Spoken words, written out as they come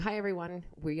Hi, everyone.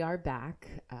 We are back.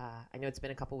 I know it's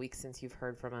been a couple weeks since you've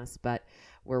heard from us, but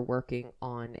we're working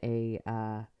on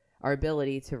our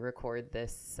ability to record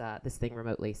this thing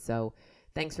remotely. So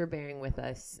thanks for bearing with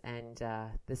us. And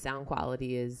the sound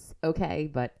quality is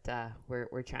okay, but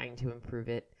we're trying to improve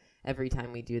it every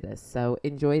time we do this. So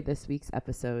enjoy this week's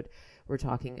episode. We're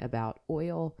talking about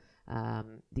oil,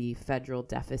 the federal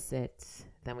deficit.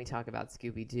 Then we talk about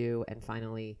Scooby-Doo, and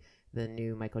finally, the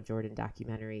new Michael Jordan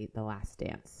documentary, The Last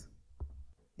Dance.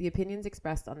 The opinions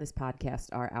expressed on this podcast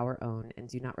are our own and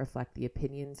do not reflect the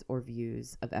opinions or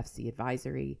views of FC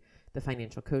Advisory, the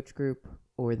Financial Coach Group,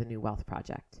 or the New Wealth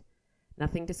Project.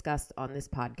 Nothing discussed on this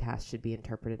podcast should be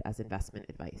interpreted as investment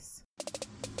advice.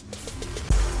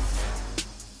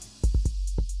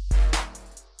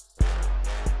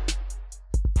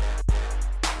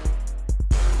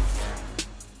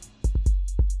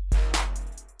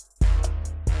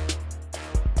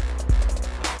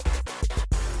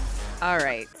 All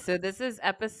right, so this is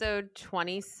episode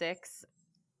 26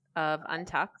 of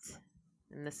Untucked,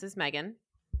 and this is Megan.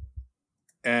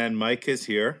 And Mike is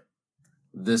here.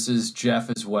 This is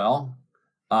Jeff as well,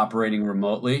 operating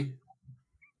remotely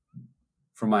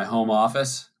from my home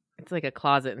office. It's like a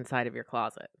closet inside of your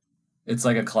closet. It's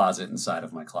like a closet inside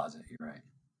of my closet, you're right.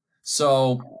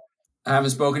 So I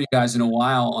haven't spoken to you guys in a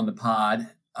while on the pod.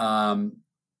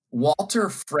 Walter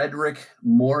Frederick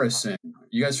Morrison,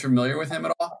 you guys familiar with him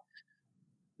at all?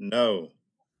 No.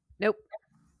 Nope.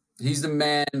 He's the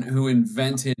man who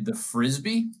invented the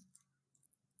Frisbee.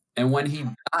 And when he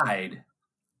died,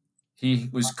 he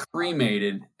was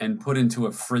cremated and put into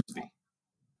a Frisbee.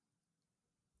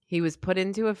 He was put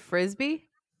into a Frisbee?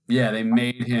 Yeah,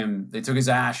 they took his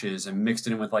ashes and mixed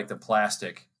it in with like the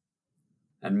plastic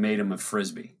and made him a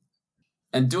Frisbee.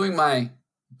 And doing my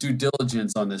due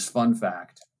diligence on this fun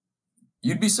fact,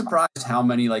 you'd be surprised how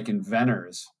many like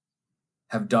inventors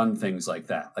have done things like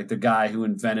that. Like the guy who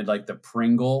invented like the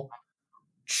Pringle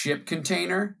chip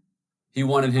container, he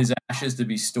wanted his ashes to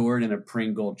be stored in a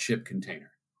Pringle chip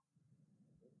container.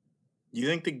 You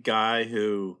think the guy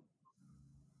who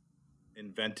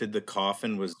invented the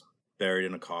coffin was buried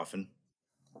in a coffin?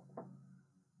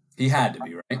 He had to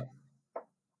be, right?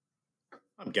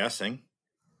 I'm guessing.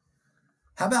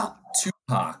 How about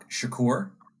Tupac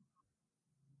Shakur?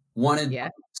 Wanted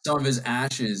some of his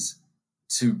ashes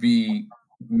to be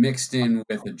mixed in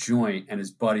with a joint and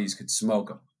his buddies could smoke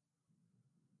them,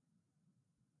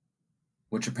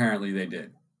 which apparently they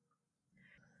did.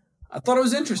 I thought it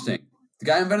was interesting. The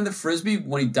guy invented the Frisbee.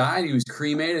 When he died, he was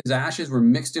cremated. His ashes were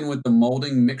mixed in with the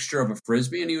molding mixture of a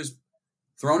Frisbee, and he was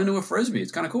thrown into a Frisbee.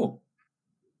 It's kind of cool.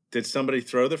 Did somebody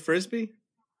throw the Frisbee?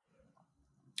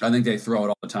 I think they throw it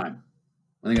all the time.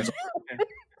 I think that's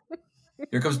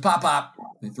Here comes Pop-Pop.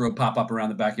 They throw Pop-Pop around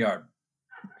the backyard.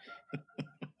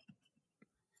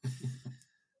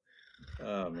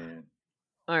 Oh, man.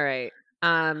 All right.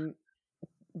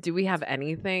 Do we have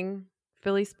anything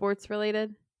Philly sports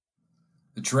related?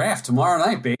 The draft tomorrow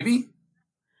night, baby.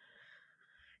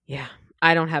 Yeah.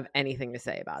 I don't have anything to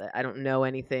say about it. I don't know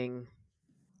anything.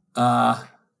 Me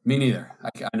neither.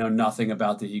 I know nothing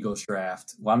about the Eagles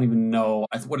draft. Well, I don't even know.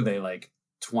 What are they, like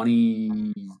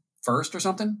 21st or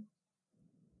something?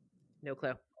 No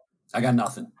clue. I got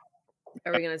nothing.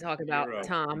 Are we going to talk about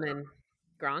Tom and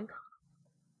Gronk?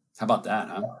 How about that,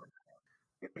 huh?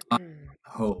 I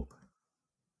hope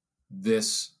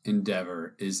this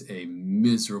endeavor is a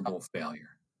miserable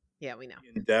failure. Yeah, we know.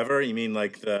 Endeavor? You mean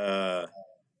like the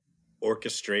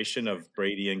orchestration of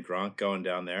Brady and Gronk going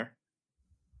down there?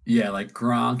 Yeah, like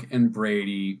Gronk and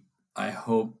Brady, I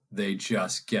hope they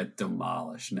just get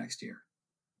demolished next year.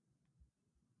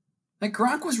 Like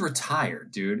Gronk was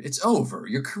retired, dude. It's over.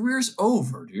 Your career's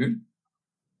over, dude.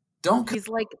 He's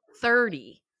like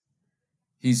 30.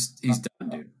 He's done,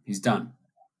 dude. He's done.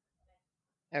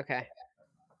 Okay.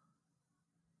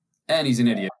 And he's an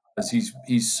idiot because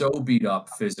he's so beat up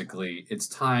physically. It's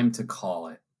time to call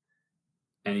it.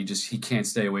 And he can't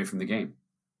stay away from the game.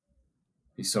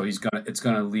 So it's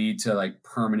gonna lead to like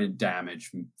permanent damage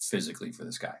physically for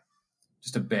this guy.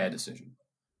 Just a bad decision.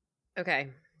 Okay.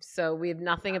 So we have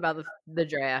nothing about the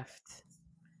draft.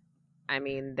 I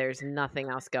mean, there's nothing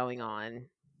else going on.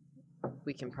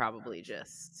 We can probably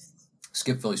just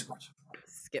skip Philly sports.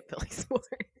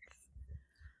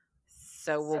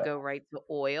 So we'll go right to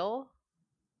oil.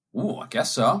 Ooh, I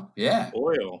guess so. Yeah.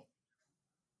 Oil.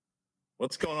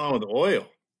 What's going on with oil?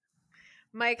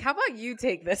 Mike, how about you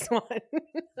take this one?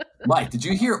 Mike, did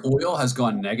you hear oil has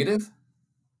gone negative?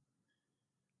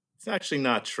 It's actually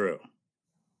not true.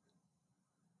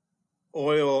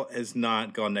 Oil has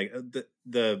not gone negative.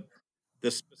 The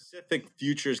specific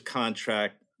futures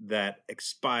contract that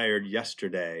expired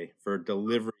yesterday for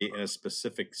delivery in a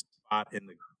specific spot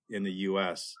in the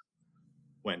US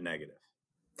went negative.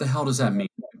 The hell does that mean?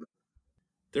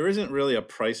 There isn't really a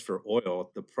price for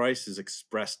oil. The price is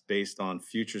expressed based on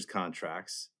futures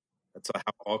contracts. That's how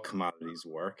all commodities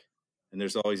work. And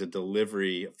there's always a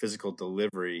physical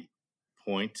delivery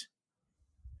point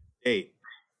date.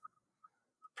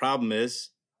 Problem is,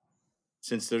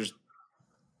 since there's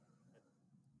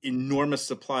enormous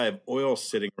supply of oil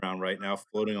sitting around right now,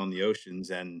 floating on the oceans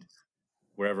and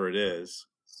wherever it is,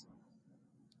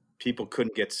 people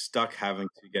couldn't get stuck having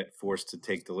to get forced to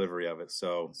take delivery of it.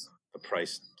 So the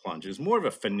price plunges. More of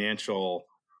a financial,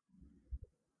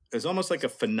 it's almost like a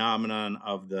phenomenon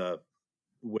of the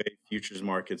way futures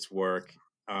markets work.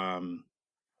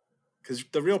 Because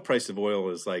the real price of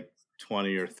oil is like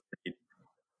 $20 or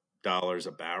 $30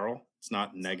 a barrel. It's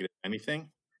not negative anything.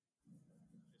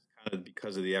 It's kind of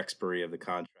because of the expiry of the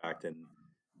contract,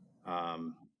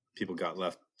 and people got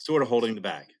left sort of holding the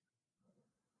bag.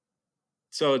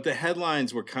 So the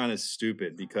headlines were kind of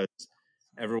stupid because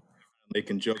everyone was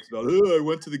making jokes about, oh, I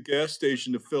went to the gas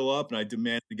station to fill up and I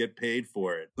demanded to get paid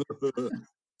for it.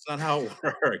 It's not how it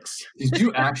works. Did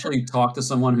you actually talk to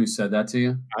someone who said that to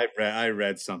you? I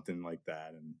read something like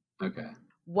that. And Okay.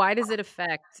 Why does it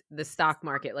affect the stock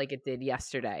market like it did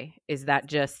yesterday? Is that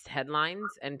just headlines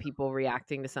and people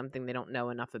reacting to something they don't know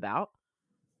enough about?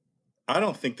 I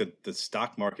don't think that the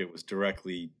stock market was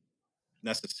directly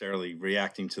necessarily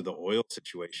reacting to the oil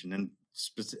situation,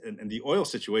 and the oil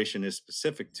situation is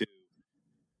specific to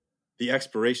the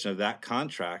expiration of that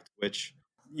contract, which,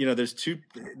 there's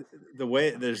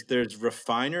there's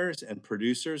refiners and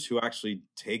producers who actually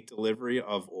take delivery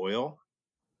of oil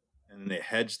and they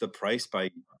hedge the price by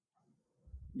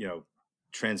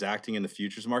transacting in the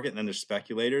futures market. And then there's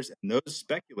speculators, and those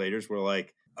speculators were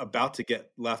like about to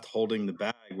get left holding the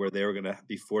bag, where they were going to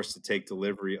be forced to take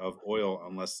delivery of oil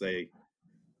unless they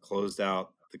closed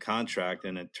out the contract,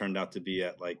 and it turned out to be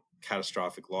at like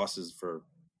catastrophic losses for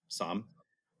some.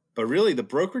 But really, the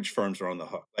brokerage firms are on the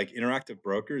hook, like Interactive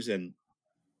Brokers, and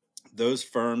those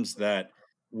firms that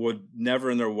would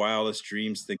never in their wildest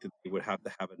dreams think that they would have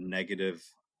to have a negative,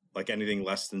 like anything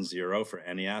less than zero for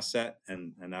any asset,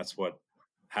 and that's what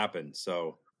happened.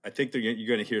 So I think you're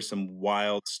going to hear some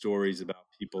wild stories about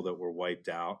people that were wiped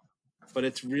out, but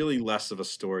it's really less of a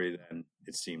story than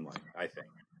it seemed like, I think.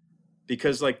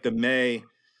 Because like the May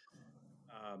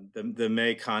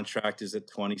contract is at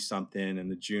 20 something, and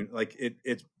the June, like it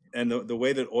and the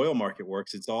way that oil market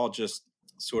works, it's all just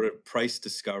sort of price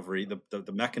discovery,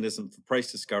 the mechanism for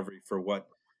price discovery for what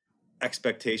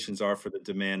expectations are for the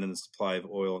demand and the supply of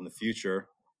oil in the future.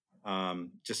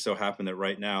 Just so happened that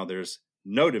right now there's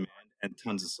no demand and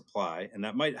tons of supply, and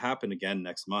that might happen again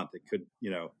next month. It could,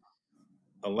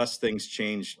 unless things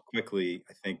change quickly,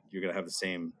 I think you're going to have the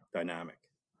same dynamic.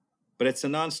 But it's a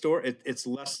non-story. It's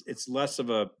more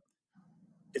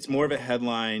of a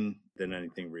headline than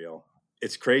anything real.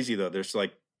 It's crazy though. There's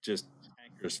like just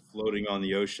tankers floating on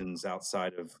the oceans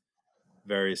outside of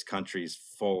various countries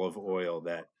full of oil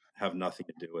that have nothing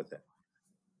to do with it.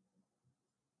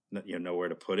 Nowhere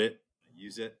to put it,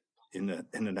 use it in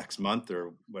the next month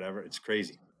or whatever. It's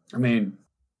crazy. I mean,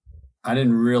 I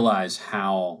didn't realize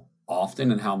how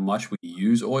often and how much we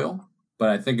use oil, but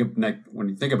I think when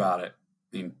you think about it,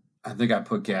 I think I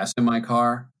put gas in my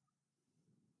car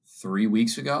 3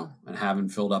 weeks ago and haven't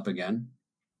filled up again.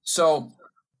 So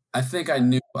I think I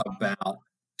knew about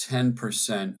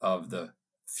 10% of the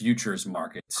futures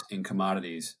markets in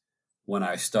commodities when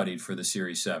I studied for the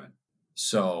Series 7.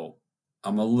 So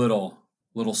I'm a little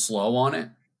slow on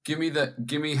it. Give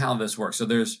me how this works. So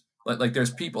there's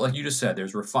there's people, like you just said,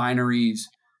 there's refineries,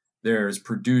 there's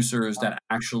producers that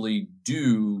actually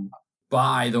do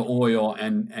buy the oil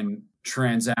and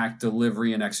transact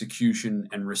delivery and execution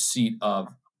and receipt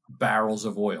of barrels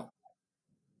of oil.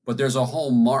 But there's a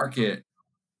whole market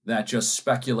that just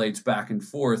speculates back and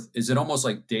forth. Is it almost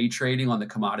like day trading on the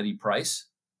commodity price?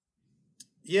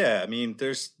 Yeah, I mean,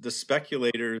 there's the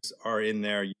speculators are in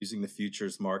there using the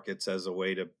futures markets as a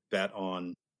way to bet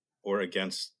on or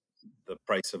against the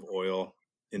price of oil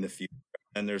in the future.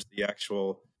 And there's the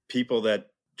actual people that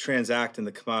transact in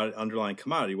the underlying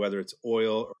commodity, whether it's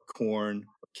oil or corn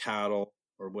or cattle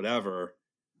or whatever,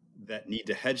 that need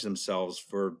to hedge themselves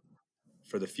for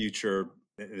the future,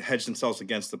 hedge themselves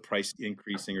against the price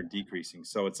increasing or decreasing.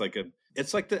 So it's not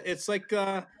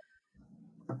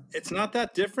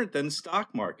that different than the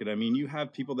stock market. I mean, you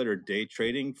have people that are day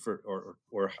trading or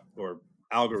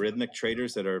algorithmic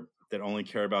traders that only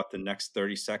care about the next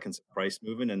 30 seconds of price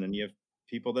movement, and then you have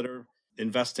people that are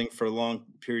investing for long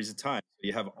periods of time. So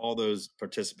you have all those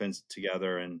participants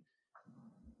together, and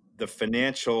the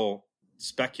financial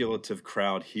speculative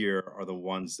crowd here are the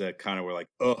ones that kind of were like,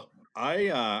 oh,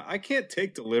 I can't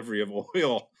take delivery of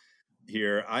oil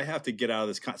here. I have to get out of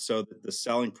this. So the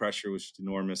selling pressure was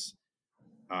enormous.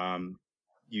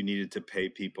 You needed to pay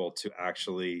people to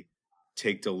actually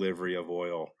take delivery of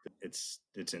oil. It's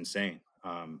insane.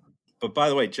 But by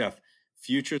the way, Jeff,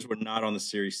 futures were not on the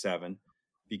Series 7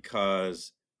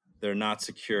 because they're not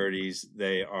securities.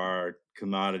 They are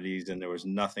commodities, and there was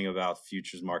nothing about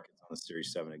futures markets on the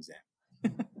Series 7 exam.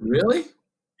 Really?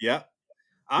 Yeah.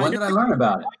 When did I learn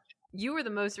about it? You were the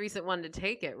most recent one to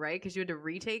take it, right? Because you had to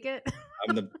retake it.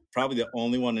 I'm probably the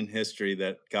only one in history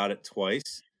that got it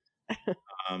twice.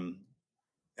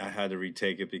 I had to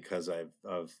retake it because it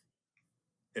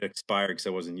expired because I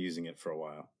wasn't using it for a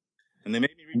while, and they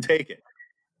made me retake it.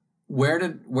 Where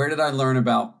did I learn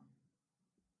about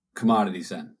commodities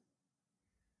then?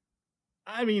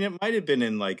 I mean, it might have been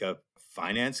in like a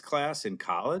finance class in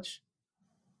college.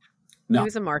 No. He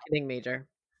was a marketing major.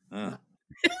 No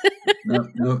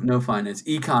finance.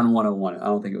 Econ 101. I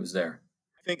don't think it was there.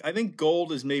 I think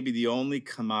gold is maybe the only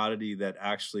commodity that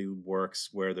actually works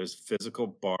where there's physical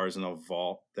bars in a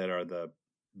vault that are the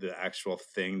actual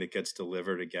thing that gets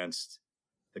delivered against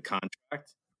the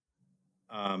contract,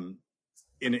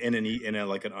 in a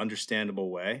like an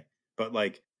understandable way. But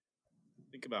like,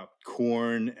 think about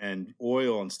corn and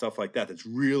oil and stuff like that. That's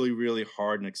really, really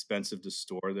hard and expensive to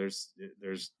store.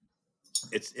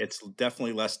 It's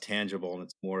definitely less tangible, and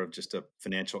it's more of just a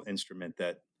financial instrument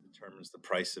that determines the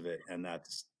price of it, and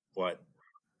that's what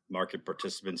market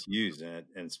participants use, and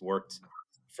it's worked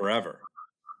forever,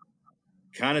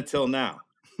 kind of till now.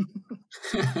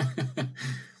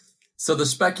 So the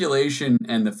speculation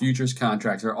and the futures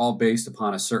contracts are all based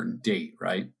upon a certain date,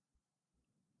 right?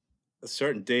 A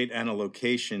certain date and a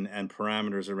location and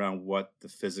parameters around what the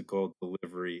physical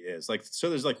delivery is. Like, so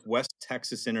there's like West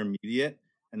Texas Intermediate,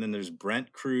 and then there's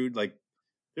Brent crude. Like,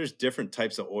 there's different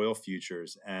types of oil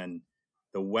futures, and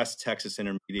the West Texas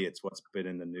Intermediate's what's been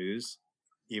in the news,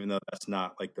 even though that's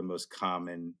not like the most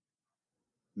common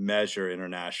measure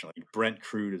internationally. Brent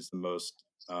crude is the most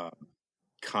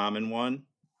common one.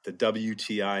 The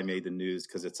WTI made the news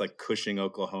because it's like Cushing,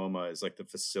 Oklahoma is like the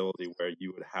facility where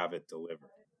you would have it delivered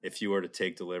if you were to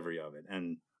take delivery of it.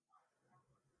 And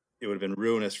it would have been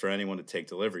ruinous for anyone to take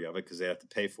delivery of it because they have to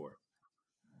pay for it.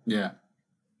 Yeah.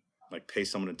 Like pay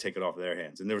someone to take it off their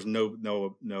hands. And there was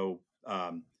no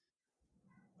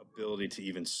ability to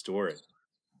even store it.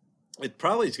 It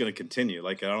probably is going to continue.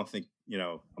 Like, I don't think,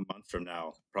 a month from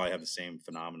now, probably have the same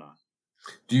phenomenon.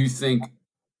 Do you think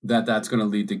that that's going to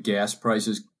lead to gas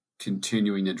prices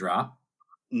continuing to drop?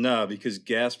 No, because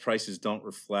gas prices don't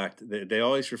reflect. They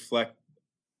always reflect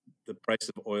the price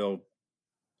of oil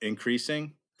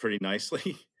increasing pretty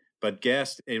nicely. But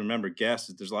gas, remember, gas,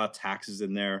 there's a lot of taxes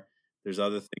in there. There's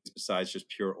other things besides just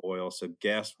pure oil. So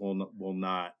gas will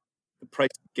not, the price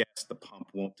of gas at the pump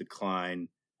won't decline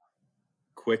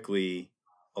quickly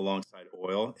alongside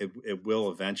oil. It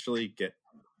will eventually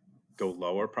go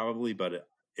lower probably, but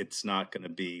it's not going to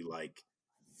be like,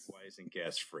 why isn't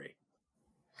gas free?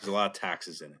 There's a lot of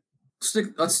taxes in it.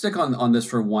 Let's stick on this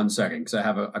for 1 second, because I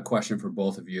have a question for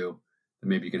both of you that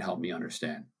maybe you can help me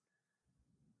understand.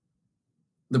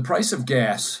 The price of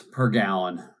gas per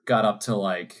gallon got up to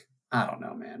like, I don't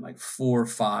know, man, like $4,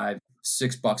 $5,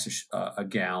 $6 a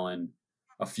gallon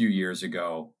a few years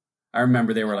ago. I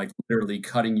remember they were like literally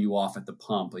cutting you off at the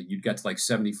pump. Like you'd get to like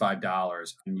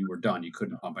 $75 and you were done. You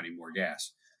couldn't pump any more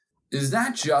gas. Is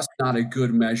that just not a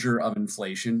good measure of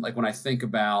inflation? Like when I think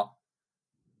about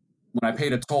when I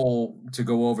paid a toll to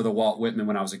go over the Walt Whitman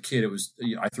when I was a kid,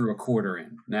 I threw a quarter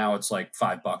in. Now it's like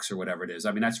 $5 or whatever it is.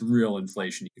 I mean, that's real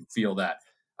inflation. You can feel that.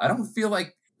 I don't feel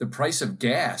like the price of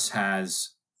gas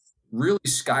has really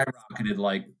skyrocketed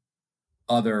like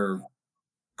other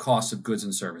costs of goods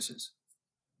and services.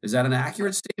 Is that an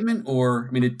accurate statement? Or,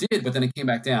 I mean, it did, but then it came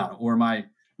back down. Or am I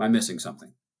missing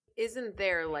something? Isn't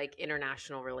there like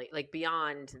international like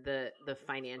beyond the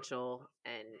financial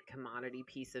and commodity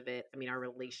piece of it? I mean, our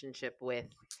relationship with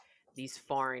these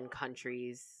foreign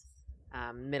countries,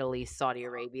 Middle East, Saudi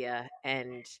Arabia,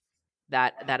 and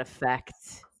that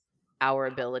affect our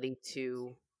ability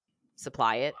to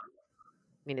supply it.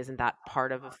 I mean, isn't that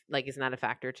part of isn't that a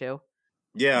factor too?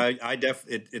 Yeah,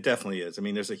 it definitely is. I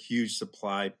mean, there's a huge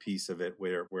supply piece of it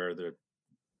where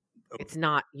it's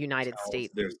not United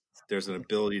States. There's an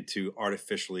ability to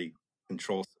artificially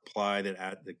control supply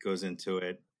that goes into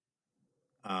it.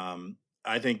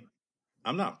 I think,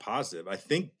 I'm not positive. I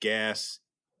think gas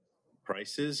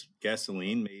prices,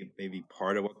 gasoline may be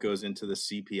part of what goes into the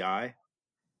CPI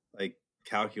like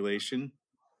calculation,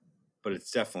 but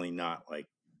it's definitely not like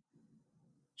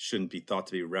shouldn't be thought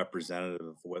to be representative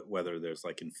of whether there's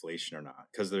like inflation or not,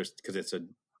 because it's a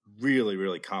really,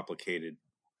 really complicated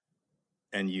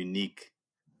and unique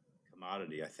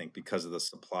commodity, I think, because of the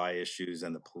supply issues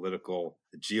and the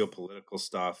geopolitical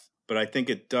stuff. But I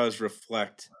think it does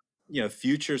reflect,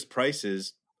 futures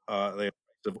prices, the price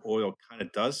of oil kind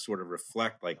of does sort of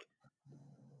reflect like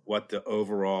what the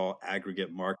overall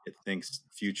aggregate market thinks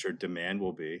future demand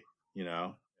will be.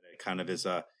 It kind of is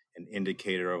an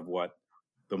indicator of what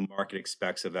the market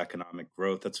expects of economic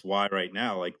growth. That's why right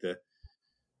now, like the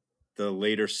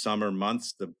later summer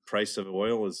months, the price of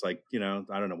oil is like, I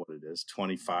don't know what it is,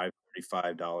 $25,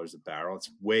 $35 a barrel.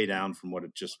 It's way down from what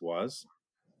it just was.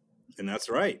 And that's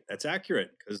right. That's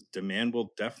accurate, because demand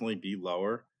will definitely be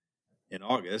lower in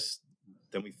August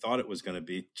than we thought it was going to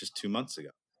be just 2 months ago.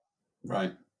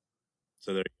 Right.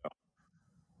 So there you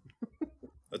go.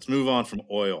 Let's move on from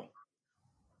oil.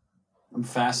 I'm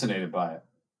fascinated by it.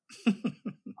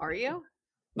 Are you?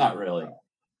 Not really.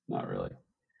 Not really.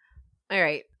 All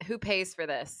right. Who pays for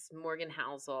this? Morgan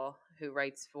Housel, who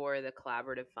writes for the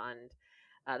Collaborative Fund.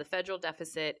 The federal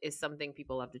deficit is something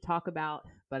people love to talk about,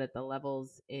 but at the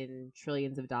levels in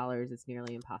trillions of dollars, it's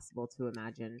nearly impossible to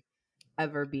imagine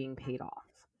ever being paid off.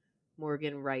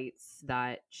 Morgan writes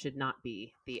that should not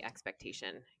be the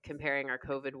expectation. Comparing our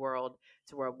COVID world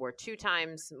to World War II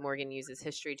times, Morgan uses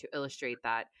history to illustrate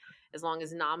that as long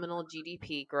as nominal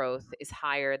GDP growth is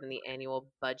higher than the annual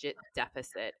budget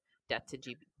deficit, debt to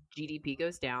GDP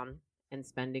goes down, and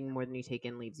spending more than you take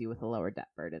in leaves you with a lower debt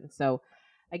burden. So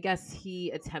I guess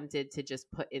he attempted to just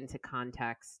put into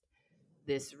context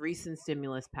this recent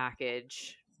stimulus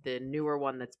package, the newer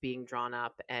one that's being drawn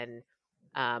up, and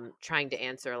trying to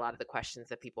answer a lot of the questions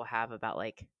that people have about,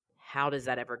 like, how does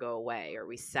that ever go away? Are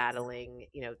we saddling,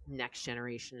 next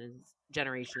generation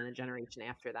and the generation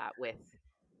after that with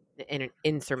an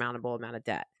insurmountable amount of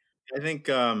debt? I think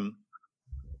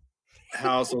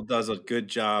Housel does a good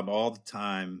job all the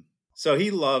time. So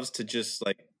he loves to just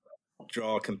like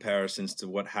draw comparisons to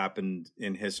what happened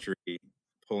in history,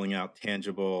 pulling out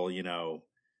tangible,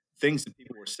 things that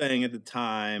people were saying at the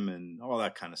time and all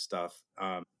that kind of stuff.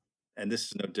 And this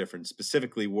is no different.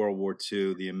 Specifically, World War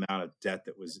II, the amount of debt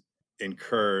that was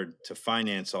incurred to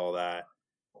finance all that.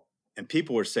 And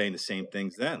people were saying the same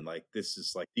things then. Like, this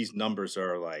is like, these numbers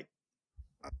are like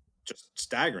just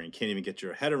staggering. You can't even get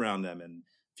your head around them. And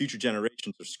future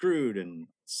generations are screwed, and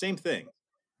same thing.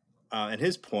 And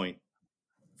his point,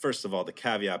 first of all, the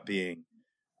caveat being,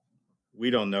 we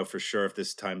don't know for sure if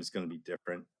this time is going to be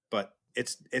different, but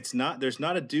it's not, there's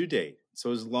not a due date.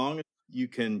 So as long as you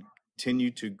can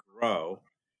continue to grow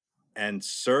and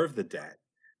serve the debt,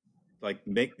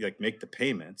 make the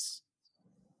payments,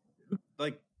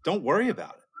 like, don't worry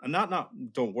about it. And not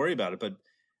don't worry about it, but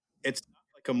it's not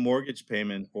like a mortgage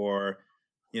payment or,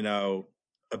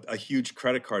 a huge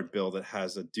credit card bill that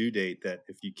has a due date that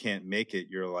if you can't make it,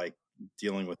 you're like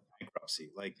dealing with bankruptcy.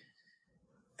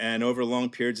 And over long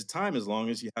periods of time, as long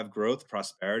as you have growth,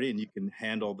 prosperity, and you can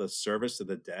handle the service of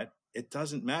the debt, it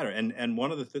doesn't matter. And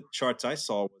one of the charts I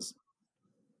saw was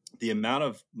the amount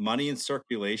of money in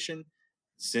circulation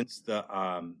since the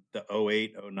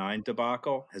 08-09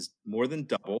 debacle has more than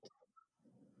doubled.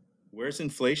 Where's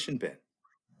inflation been?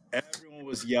 Everyone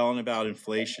was yelling about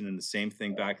inflation, and the same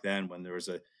thing back then when there was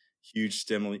a huge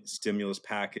stimulus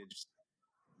package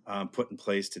put in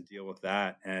place to deal with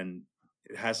that, and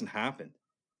it hasn't happened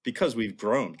because we've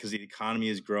grown, because the economy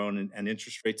has grown, and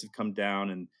interest rates have come down,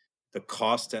 and the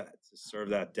cost to serve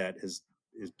that debt has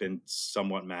been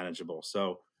somewhat manageable.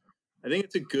 So I think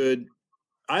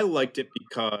I liked it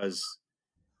because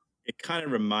it kind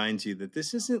of reminds you that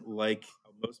this isn't like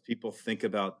how most people think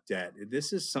about debt.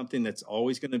 This is something that's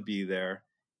always going to be there.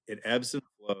 It ebbs and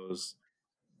flows,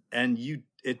 and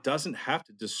it doesn't have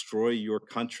to destroy your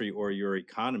country or your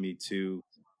economy to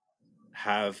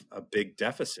have a big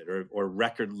deficit or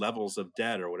record levels of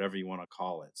debt or whatever you want to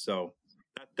call it. So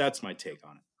that's my take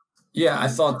on it. Yeah, I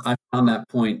found that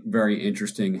point very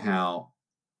interesting, how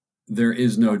there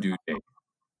is no due date,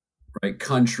 right?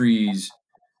 Countries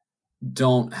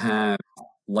don't have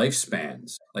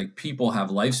lifespans. Like, people have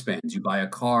lifespans. You buy a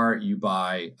car, you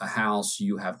buy a house,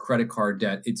 you have credit card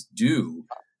debt. It's due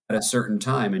at a certain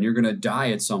time, and you're going to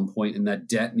die at some point, and that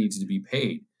debt needs to be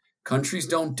paid. Countries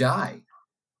don't die.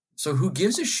 So who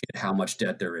gives a shit how much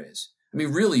debt there is? I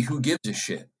mean, really, who gives a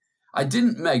shit?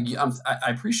 Meg, I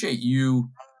appreciate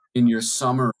you in your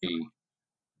summary,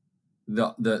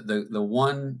 the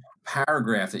one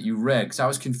paragraph that you read, because I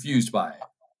was confused by it.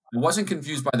 I wasn't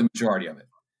confused by the majority of it.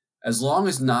 As long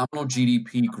as nominal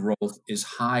GDP growth is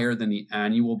higher than the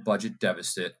annual budget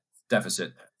deficit,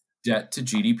 debt to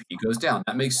GDP goes down.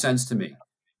 That makes sense to me.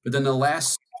 But then the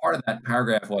last part of that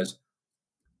paragraph was,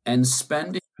 and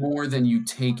spending more than you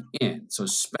take in. So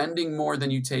spending more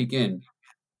than you take in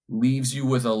leaves you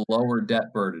with a lower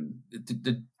debt burden.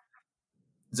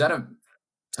 Is that a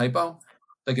typo?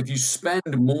 Like if you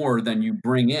spend more than you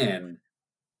bring in,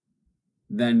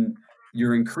 then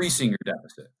you're increasing your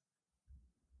deficit.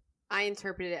 I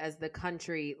interpret it as the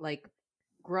country like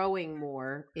growing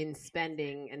more in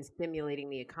spending and stimulating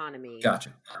the economy.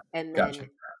 Gotcha. And then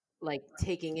like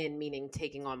taking in, meaning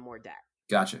taking on more debt.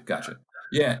 Gotcha.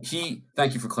 Yeah,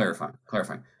 thank you for clarifying.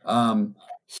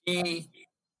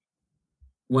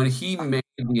 When he made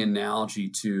the analogy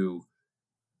to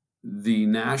the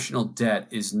national debt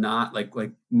is not like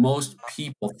most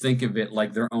people think of it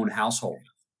like their own household.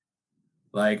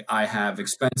 Like I have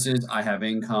expenses, I have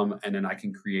income, and then I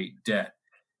can create debt.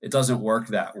 It doesn't work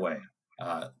that way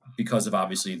because of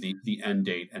obviously the end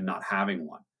date and not having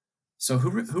one. So who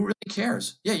really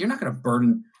cares? Yeah, you're not going to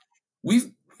burden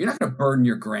you're not going to burden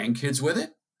your grandkids with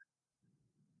it.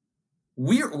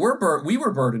 We were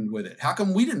burdened with it. How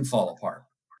come we didn't fall apart?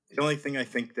 The only thing I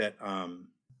think that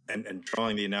and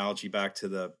drawing the analogy back to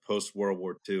the post World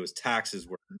War II is taxes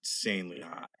were insanely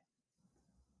high.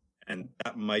 And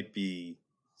that might be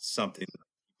something that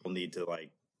people need to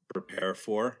like prepare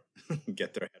for,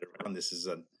 get their head around. This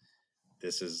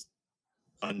is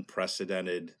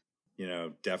unprecedented,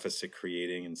 deficit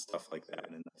creating and stuff like that.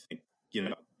 And I think,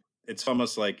 it's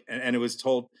almost like, and it was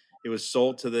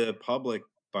sold to the public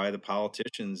by the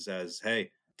politicians as,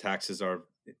 hey, taxes are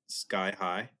sky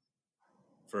high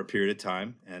for a period of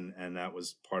time. And that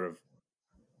was part of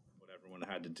what everyone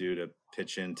had to do to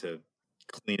pitch in to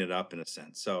clean it up in a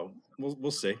sense. So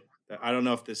we'll see. I don't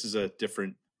know if this is I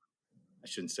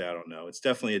shouldn't say I don't know. It's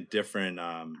definitely a different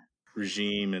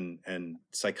regime and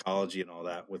psychology and all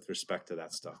that with respect to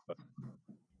that stuff. But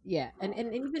yeah, and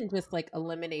even just like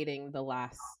eliminating the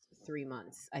last 3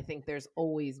 months, I think there's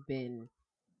always been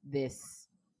this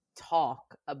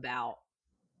talk about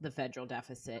the federal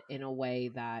deficit in a way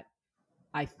that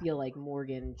I feel like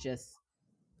Morgan just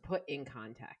put in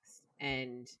context.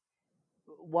 And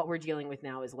what we're dealing with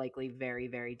now is likely very,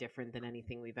 very different than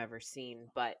anything we've ever seen.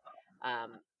 But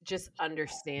just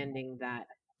understanding that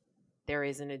there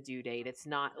isn't a due date. It's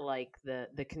not like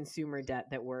the consumer debt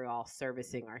that we're all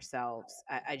servicing ourselves.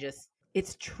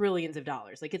 It's trillions of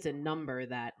dollars. Like it's a number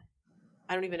that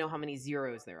I don't even know how many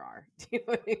zeros there are. Do you know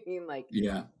what I mean? Like,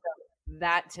 yeah,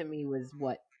 that to me was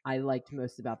what I liked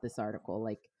most about this article.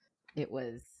 Like it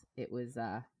was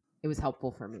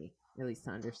helpful for me at least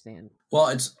to understand.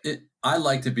 Well, I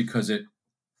liked it because it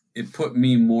put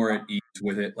me more at ease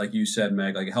with it. Like you said,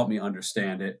 Meg, like it helped me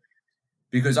understand it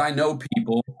because I know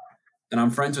people and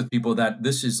I'm friends with people that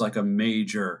this is like a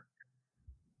major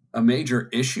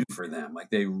issue for them. Like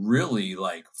they really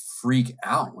like freak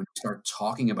out when you start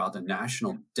talking about the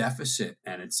national deficit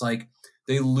and it's like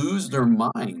they lose their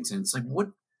minds and it's like,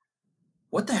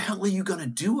 what the hell are you going to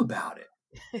do about it?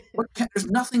 There's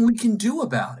nothing we can do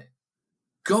about it.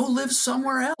 Go live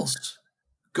somewhere else.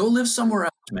 Go live somewhere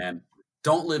else, man.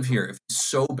 Don't live here if it's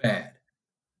so bad.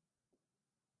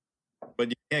 But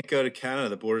you can't go to Canada.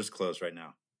 The border's closed right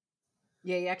now.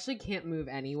 Yeah, you actually can't move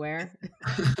anywhere.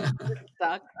 You're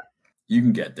stuck. You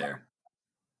can get there.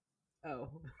 Oh.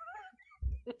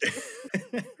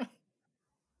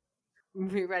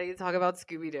 We ready to talk about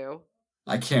Scooby-Doo?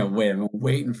 I can't wait. I've been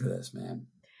waiting for this, man.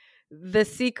 The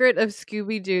Secret of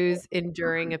Scooby-Doo's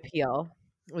Enduring Appeal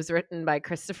was written by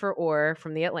Christopher Orr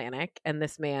from The Atlantic, and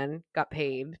this man got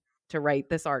paid to write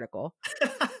this article.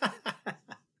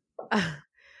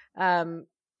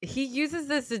 He uses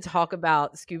this to talk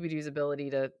about Scooby-Doo's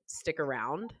ability to stick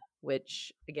around,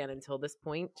 which, again, until this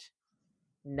point,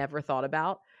 never thought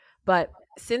about. But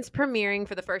since premiering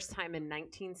for the first time in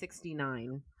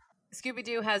 1969,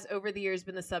 Scooby-Doo has over the years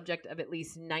been the subject of at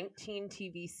least 19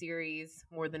 TV series,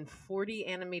 more than 40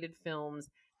 animated films,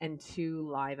 and 2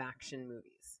 live-action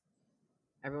movies.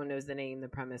 Everyone knows the name, the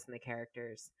premise, and the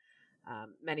characters,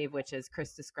 many of which, as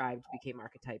Chris described, became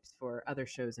archetypes for other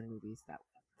shows and movies that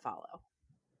follow.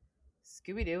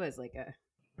 Scooby-Doo is like a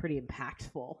pretty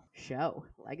impactful show,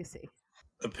 legacy.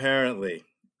 Apparently.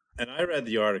 And I read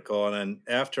the article, and then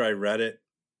after I read it,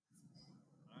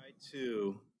 I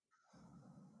too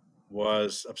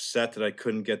was upset that I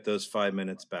couldn't get those 5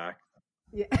 minutes back.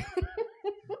 Yeah.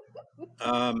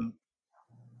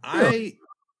 I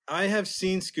have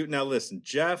seen Scooby. Now listen,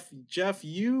 Jeff,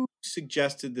 you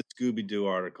suggested the Scooby-Doo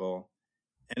article,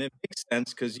 and it makes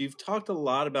sense because you've talked a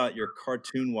lot about your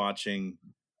cartoon watching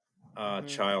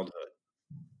childhood.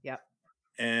 Yep.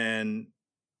 And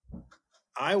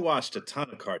I watched a ton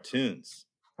of cartoons,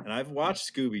 and I've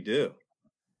watched Scooby-Doo.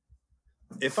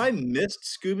 If I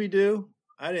missed Scooby-Doo,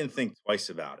 I didn't think twice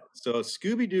about it. So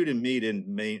Scooby-Doo to me didn't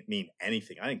mean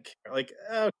anything. I didn't care. Like,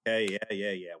 okay,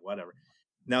 yeah, whatever.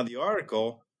 Now the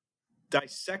article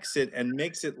dissects it and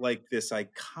makes it like this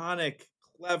iconic,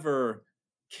 clever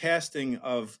casting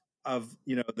of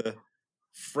the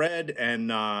Fred and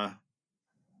Daphne,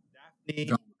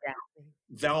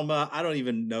 Velma. I don't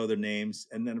even know their names.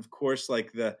 And then of course,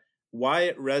 like why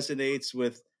it resonates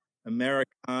with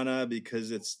Americana, because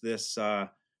it's this it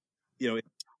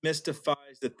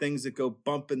mystifies the things that go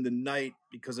bump in the night,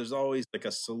 because there's always like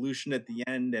a solution at the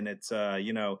end, and it's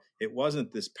it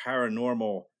wasn't this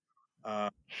paranormal or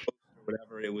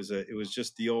whatever. It was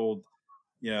just the old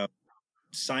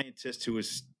scientist who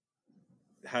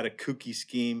had a kooky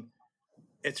scheme.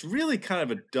 It's really kind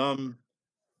of a dumb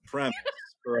premise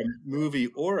for a movie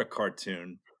or a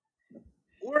cartoon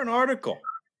or an article.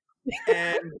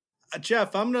 And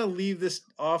Jeff, I'm going to leave this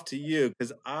off to you,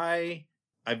 because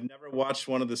I've never watched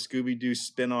one of the Scooby-Doo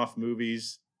spin-off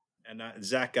movies, and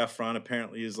Zac Efron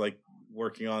apparently is like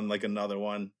working on like another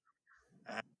one.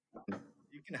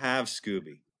 You can have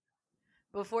Scooby.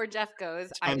 Before Jeff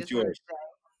goes, I just want to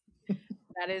say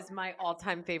that is my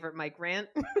all-time favorite Mike rant.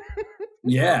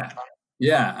 Yeah.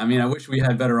 I mean, I wish we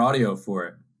had better audio for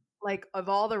it. Like, of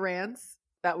all the rants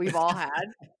that we've all had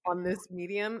on this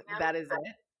medium, that is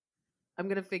it. I'm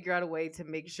going to figure out a way to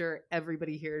make sure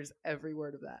everybody hears every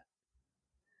word of that.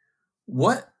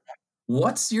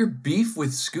 What's your beef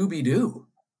with Scooby-Doo?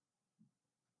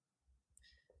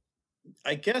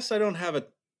 I guess I don't have a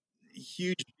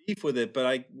huge beef with it,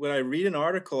 but when I read an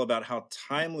article about how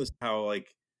timeless, how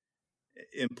like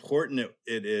important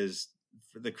it is,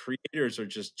 for the creators are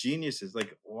just geniuses.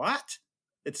 Like, what?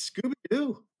 It's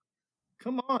Scooby-Doo.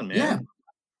 Come on, man. Yeah,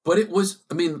 but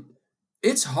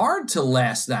it's hard to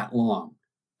last that long,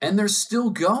 and they're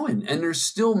still going, and they're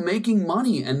still making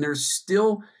money, and they're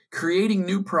still creating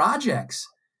new projects,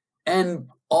 and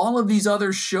all of these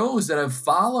other shows that have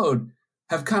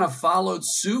kind of followed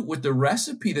suit with the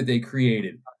recipe that they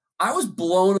created. I was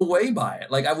blown away by it.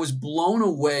 Like, I was blown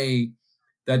away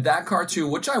that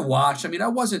cartoon, which I watched. I mean, I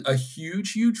wasn't a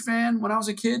huge fan when I was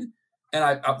a kid, and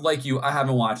I like you, I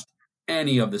haven't watched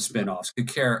any of the spinoffs. Could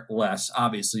care less.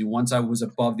 Obviously, once I was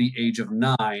above the age of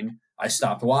 9, I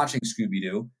stopped watching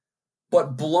Scooby-Doo.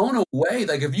 But blown away,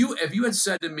 like if you had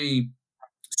said to me,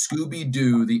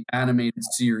 Scooby-Doo, the animated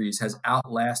series, has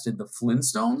outlasted the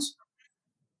Flintstones,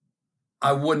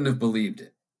 I wouldn't have believed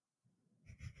it.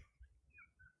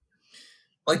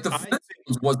 Like, the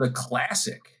Flintstones was a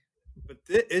classic. But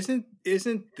isn't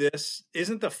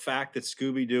the fact that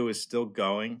Scooby-Doo is still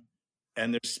going,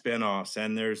 and there's spinoffs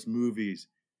and there's movies,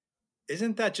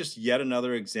 isn't that just yet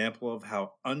another example of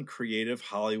how uncreative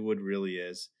Hollywood really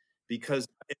is? Because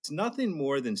it's nothing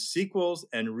more than sequels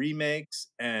and remakes,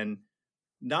 and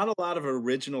not a lot of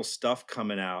original stuff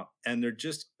coming out, and they're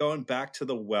just going back to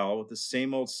the well with the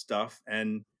same old stuff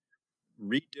and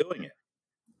redoing it.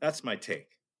 That's my take.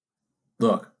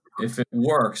 Look, if it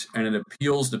works and it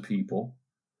appeals to people,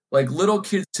 like, little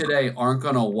kids today aren't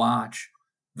going to watch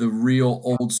the real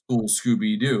old school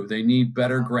Scooby-Doo. They need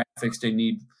better graphics. They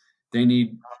need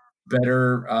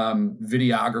better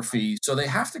videography. So they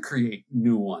have to create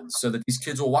new ones so that these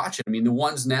kids will watch it. I mean, the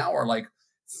ones now are like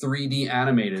 3D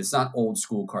animated. It's not old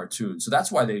school cartoons. So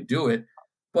that's why they do it.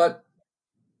 But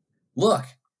look,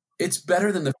 it's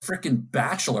better than the freaking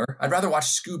Bachelor. I'd rather watch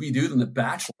Scooby-Doo than the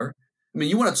Bachelor. I mean,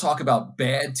 you want to talk about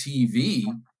bad TV,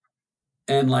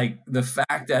 and like the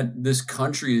fact that this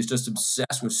country is just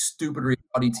obsessed with stupid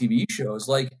reality TV shows.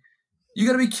 Like, you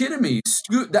got to be kidding me.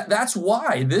 That's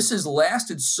why this has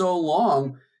lasted so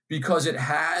long, because it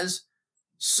has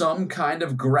some kind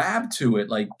of grab to it.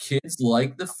 Like, kids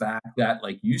like the fact that,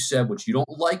 like you said, which you don't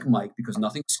like, Mike, because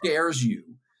nothing scares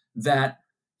you, that,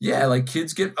 yeah, like,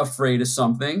 kids get afraid of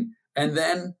something, and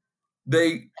then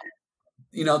they,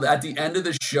 at the end of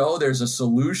the show, there's a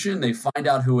solution. They find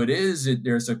out who it is.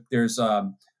 There's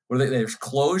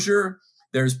closure.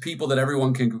 There's people that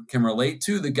everyone can relate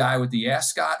to. The guy with the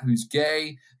ascot who's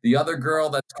gay, the other girl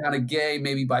that's kind of gay,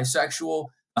 maybe bisexual,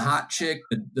 the hot chick,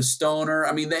 the stoner.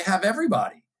 I mean, they have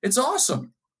everybody. It's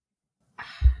awesome.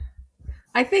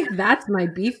 I think that's my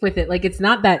beef with it. Like, it's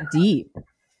not that deep.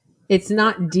 It's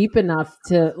not deep enough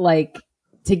to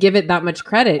give it that much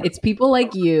credit. It's people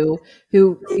like you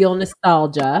who feel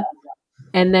nostalgia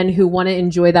and then who want to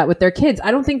enjoy that with their kids.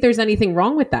 I don't think there's anything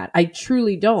wrong with that. I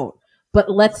truly don't. But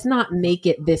let's not make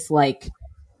it this like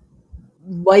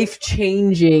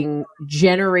life-changing,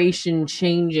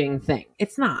 generation-changing thing.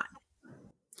 It's not.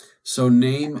 So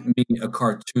name me a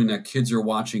cartoon that kids are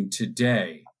watching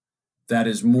today that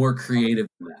is more creative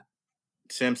than that.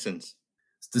 Simpsons.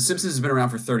 The Simpsons has been around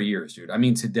for 30 years, dude. I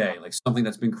mean, today, like something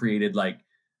that's been created like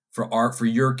for art for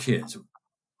your kids.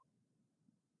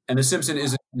 And The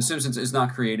Simpsons is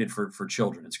not created for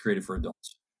children. It's created for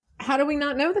adults. How do we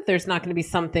not know that there's not going to be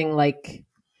something like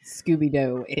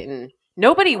Scooby-Doo in...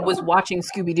 Nobody was watching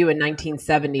Scooby-Doo in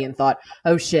 1970 and thought,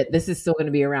 oh shit, this is still going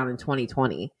to be around in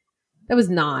 2020. That was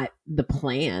not the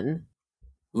plan.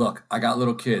 Look, I got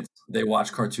little kids. They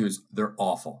watch cartoons. They're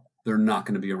awful. They're not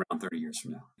going to be around 30 years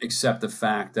from now. Except the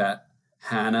fact that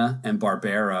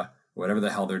Hanna-Barbera, whatever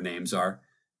the hell their names are,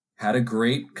 had a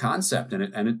great concept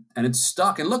and it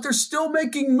stuck. And look, they're still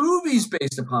making movies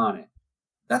based upon it.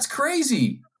 That's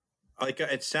crazy. Like,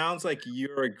 it sounds like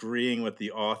you're agreeing with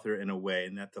the author in a way,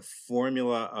 and that the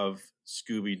formula of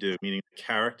Scooby-Doo, meaning the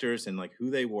characters and like who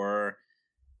they were,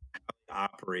 how they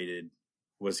operated,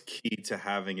 was key to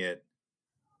having it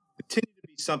continue to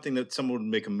be something that someone would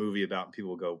make a movie about and people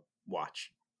will go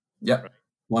watch. Yep.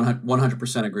 Right?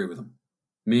 100% agree with him.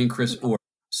 Me and Chris Orr,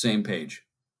 same page.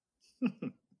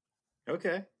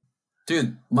 Okay.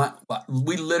 Dude,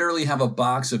 we literally have a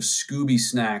box of Scooby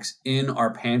snacks in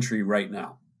our pantry right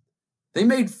now. They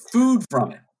made food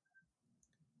from it.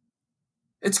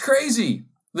 It's crazy.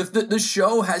 The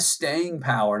show has staying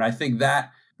power, and I think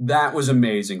that was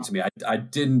amazing to me. I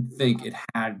didn't think it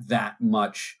had that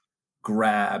much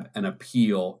grab and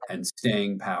appeal and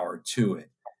staying power to it.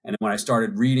 And when I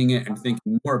started reading it and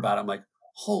thinking more about it, I'm like,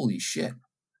 holy shit.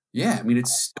 Yeah, I mean,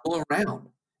 it's still around.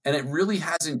 And it really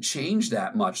hasn't changed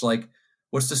that much. Like,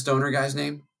 what's the stoner guy's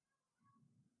name?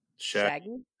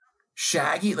 Shaggy?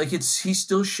 Shaggy, like he's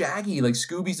still Shaggy. Like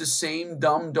Scooby's the same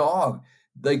dumb dog.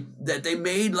 Like that they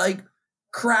made like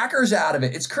crackers out of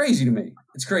it. It's crazy to me.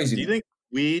 It's crazy. Do you think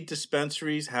weed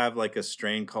dispensaries have like a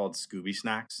strain called Scooby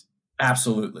Snacks?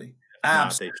 Absolutely.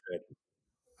 Absolutely.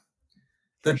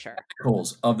 They should. The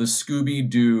tentacles of the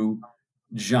Scooby-Doo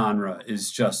genre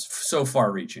is just so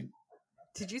far-reaching.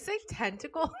 Did you say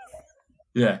tentacles?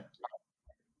 Yeah.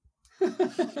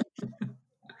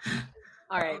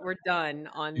 All right, we're done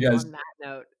on that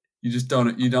note.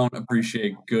 You don't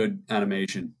appreciate good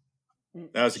animation.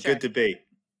 That was a good debate.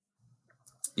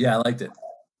 Yeah, I liked it.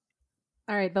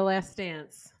 All right, The Last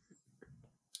Dance.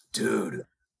 Dude.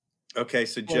 Okay,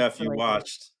 so Jeff, you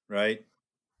watched, right?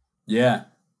 Yeah.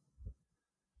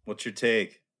 What's your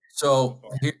take? So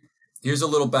here's a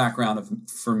little background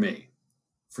for me,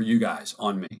 for you guys,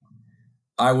 on me.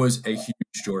 I was a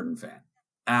huge Jordan fan.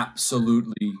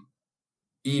 Absolutely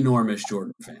enormous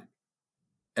Jordan fan.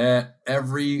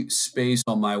 Every space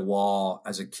on my wall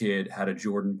as a kid had a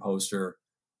Jordan poster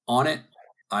on it.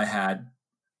 I had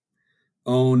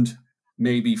owned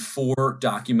maybe 4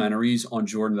 documentaries on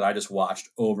Jordan that I just watched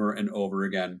over and over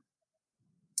again.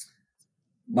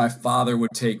 My father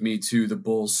would take me to the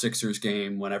Bulls-Sixers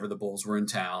game whenever the Bulls were in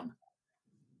town.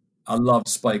 I loved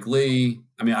Spike Lee.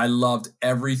 I mean, I loved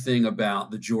everything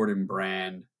about the Jordan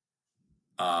brand.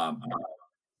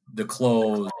 The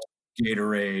clothes,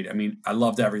 Gatorade. I mean, I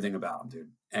loved everything about him, dude.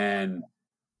 And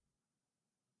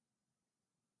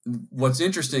what's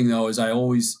interesting though is I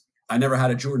never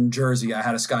had a Jordan jersey. I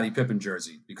had a Scottie Pippen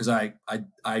jersey because I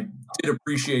did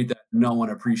appreciate that no one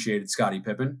appreciated Scottie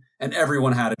Pippen and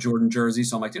everyone had a Jordan jersey.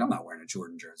 So I'm like, dude, I'm not wearing a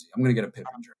Jordan jersey. I'm going to get a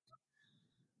Pippen jersey.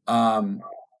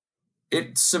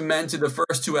 It cemented the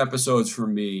first 2 episodes for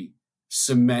me,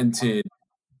 and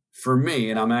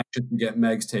I'm anxious to get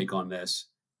Meg's take on this,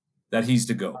 that he's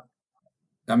the GOAT.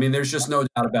 I mean, there's just no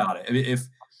doubt about it. I mean,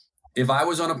 if I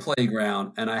was on a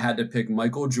playground and I had to pick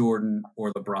Michael Jordan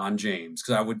or LeBron James,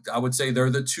 because I would say they're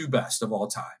the 2 best of all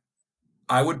time,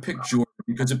 I would pick Jordan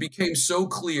because it became so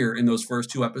clear in those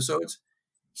first 2 episodes,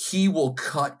 he will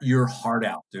cut your heart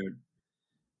out, dude.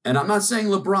 And I'm not saying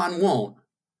LeBron won't,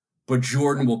 but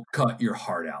Jordan will cut your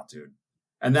heart out, dude.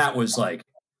 And that was like,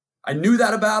 I knew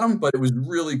that about him, but it was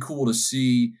really cool to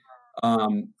see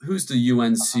who's the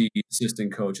UNC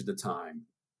assistant coach at the time?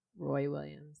 Roy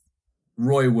Williams.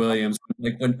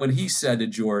 Like when he said to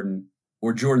Jordan,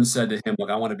 or Jordan said to him, look,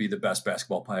 I want to be the best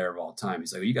basketball player of all time.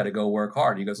 He's like, well, you got to go work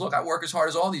hard. And he goes, look, I work as hard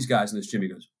as all these guys in this gym. He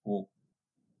goes, well,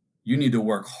 you need to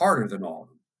work harder than all of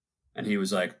them. And he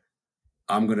was like,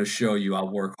 I'm going to show you I'll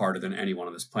work harder than anyone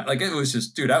on this planet. Like, it was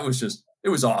just, dude, it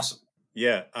was awesome.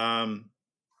 Yeah.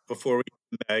 Before we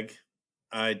Meg,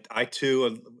 I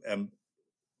too am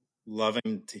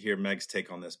loving to hear Meg's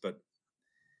take on this, but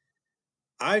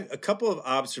a couple of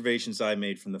observations I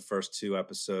made from the first 2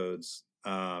 episodes.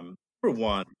 Number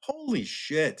one, holy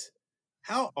shit.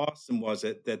 How awesome was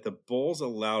it that the Bulls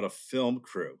allowed a film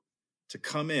crew to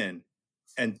come in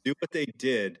and do what they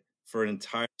did for an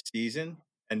entire season?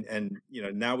 And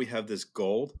now we have this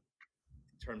gold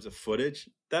in terms of footage.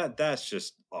 That's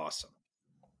just awesome.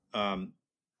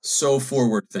 So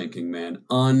forward thinking, man.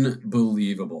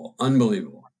 Unbelievable.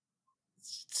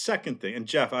 Second thing, and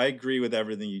Jeff, I agree with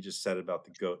everything you just said about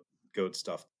the goat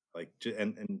stuff. Like,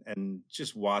 and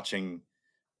just watching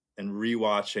and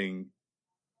rewatching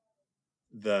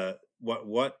the what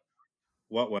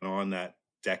went on that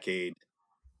decade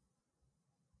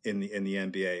in the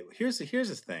NBA. Here's the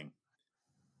thing.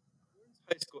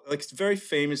 High school, like, it's very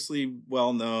famously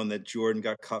well known that Jordan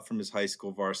got cut from his high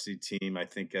school varsity team, I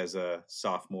think as a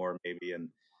sophomore, maybe, and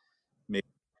maybe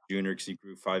junior, because he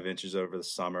grew 5 inches over the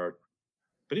summer.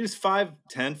 But he was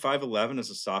 5'10", 5'11" as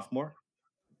a sophomore.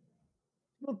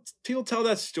 People tell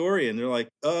that story and they're like,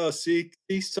 "Oh, see,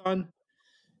 son,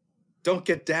 don't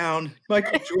get down.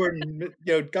 Michael Jordan,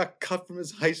 got cut from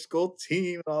his high school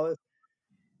team and all this."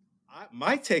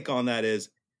 My take on that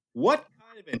is, what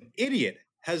kind of an idiot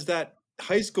has that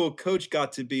high school coach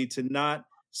got to be to not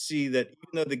see that even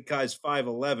though the guy's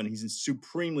 5'11", he's a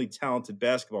supremely talented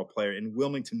basketball player in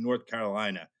Wilmington, North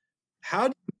Carolina? How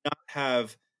do you not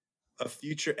have a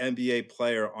future NBA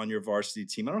player on your varsity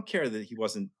team? I don't care that he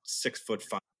wasn't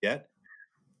 6'5" yet.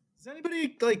 Does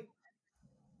anybody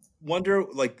wonder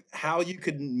how you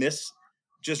could miss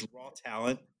just raw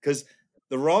talent? Because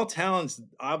the raw talent's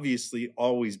obviously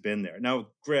always been there. Now,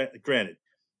 granted,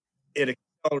 it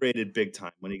accelerated big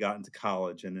time when he got into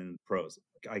college and then the pros.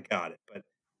 I got it. But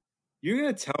you're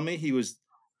going to tell me he was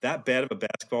that bad of a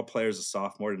basketball player as a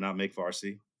sophomore to not make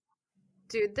varsity?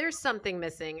 Dude, there's something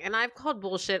missing. And I've called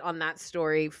bullshit on that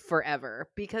story forever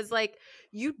because,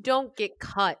 you don't get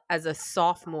cut as a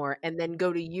sophomore and then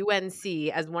go to UNC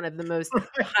as one of the most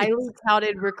highly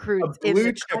touted recruits in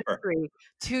the country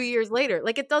 2 years later.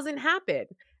 It doesn't happen.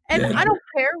 And I don't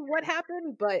care what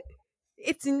happened, but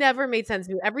it's never made sense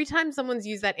to me. Every time someone's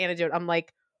used that anecdote, I'm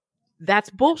like, that's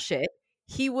bullshit.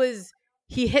 He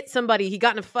hit somebody, he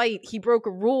got in a fight, he broke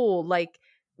a rule,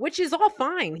 which is all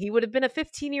fine. He would have been a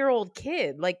 15-year-old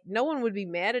kid. No one would be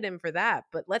mad at him for that.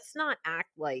 But let's not act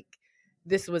like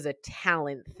this was a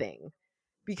talent thing,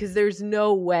 because there's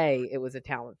no way it was a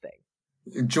talent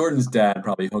thing. Jordan's dad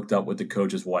probably hooked up with the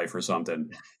coach's wife or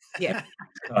something. Yeah.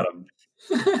 Got him.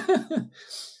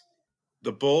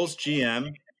 The Bulls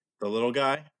GM, the little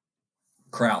guy,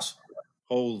 Krause.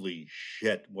 Holy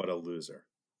shit, what a loser.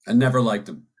 I never liked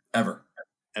him, ever.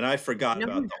 And I forgot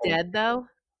about he's dead, though?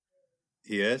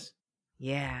 He is?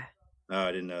 Yeah. Oh,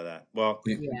 I didn't know that. Well,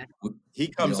 yeah. He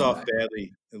comes off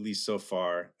badly, at least so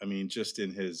far. I mean, just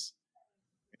in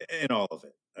all of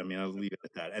it. I mean, I'll leave it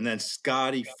at that. And then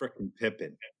Scottie freaking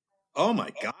Pippen. Oh my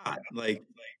God.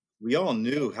 We all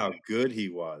knew how good he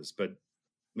was, but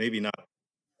maybe not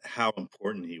how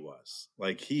important he was.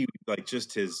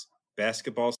 Just his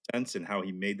basketball sense and how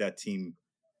he made that team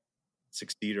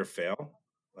succeed or fail.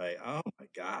 Oh my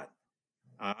God.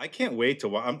 I can't wait to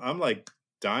watch. I'm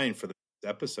dying for the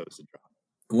episodes to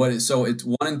drop. So it's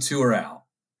 1 and 2 are out,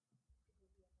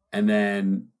 and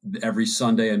then every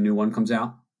Sunday a new one comes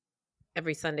out.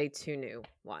 Every Sunday, 2 new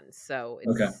ones. So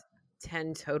it's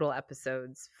 10 total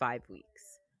episodes, 5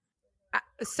 weeks.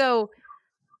 So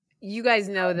you guys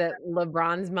know that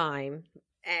LeBron's mine,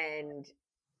 and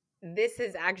this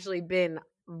has actually been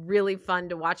really fun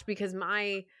to watch because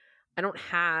I don't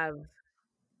have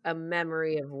a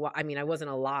memory of I wasn't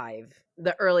alive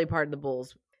the early part of the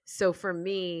Bulls. So for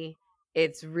me,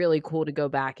 it's really cool to go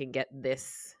back and get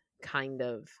this kind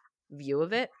of view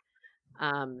of it.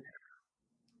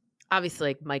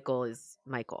 Obviously, Michael is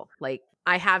Michael.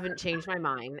 I haven't changed my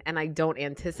mind, and I don't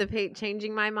anticipate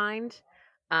changing my mind.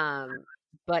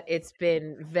 But it's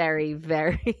been very,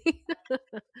 very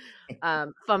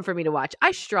fun for me to watch.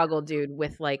 I struggle, dude,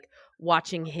 with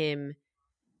watching him,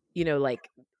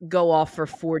 go off for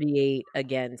 48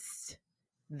 against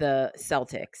the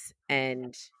Celtics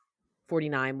and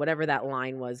 49, whatever that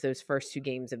line was, those first 2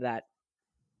 games of that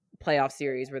playoff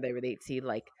series where they were the 8th seed.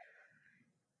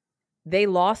 They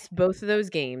lost both of those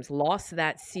games, lost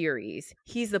that series.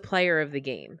 He's the player of the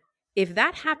game. If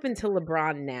that happened to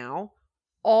LeBron now,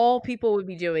 all people would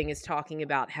be doing is talking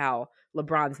about how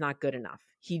LeBron's not good enough.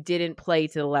 He didn't play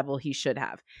to the level he should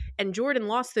have. And Jordan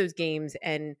lost those games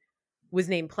and was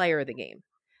named player of the game.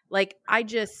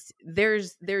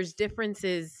 There's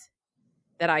differences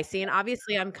that I see. And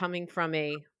obviously I'm coming from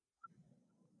a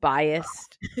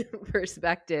biased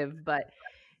perspective, but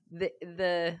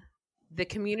the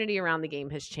community around the game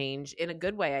has changed in a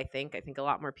good way. I think a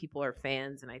lot more people are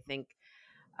fans, and I think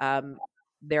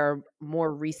there are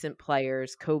more recent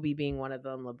players, Kobe being one of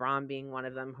them, LeBron being one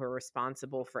of them, who are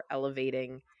responsible for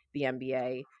elevating the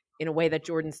NBA in a way that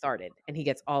Jordan started, and he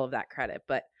gets all of that credit.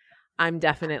 But I'm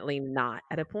definitely not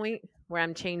at a point where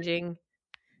I'm changing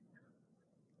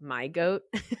my GOAT.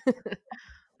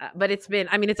 But it's been,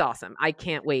 I mean, it's awesome. I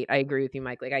can't wait. I agree with you,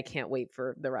 Mike. Like, I can't wait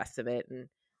for the rest of it. And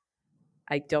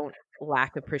I don't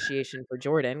lack appreciation for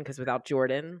Jordan, because without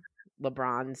Jordan,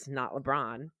 LeBron's not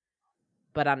LeBron.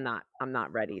 But I'm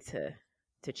not ready to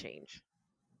change.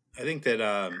 I think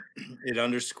that it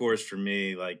underscores for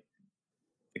me, like,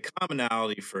 the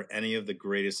commonality for any of the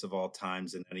greatest of all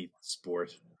times in any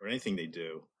sport or anything they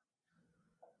do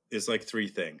is like three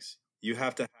things. You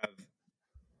have to have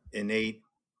innate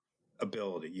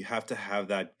ability. You have to have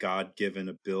that God-given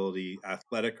ability,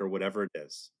 athletic or whatever it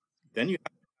is. Then you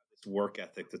have to have this work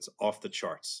ethic that's off the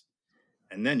charts.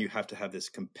 And then you have to have this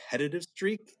competitive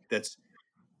streak that's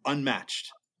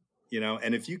unmatched,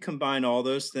 and if you combine all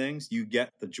those things, you get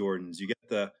the Jordans, you get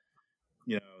the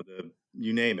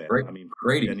you name it. I mean,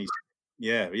 Brady. And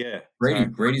yeah. Brady. Exactly.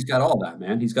 Brady's got all that,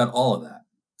 man. He's got all of that.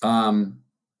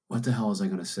 What the hell was I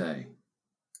going to say?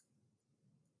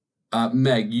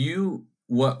 Meg,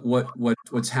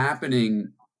 what's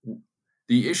happening?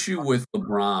 The issue with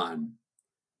LeBron,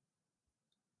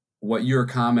 what you're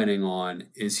commenting on,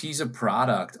 is he's a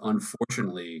product,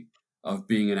 unfortunately, of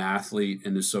being an athlete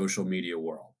in the social media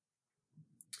world.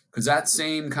 Because that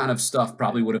same kind of stuff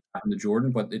probably would have happened to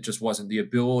Jordan, but it just wasn't. The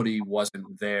ability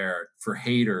wasn't there for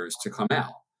haters to come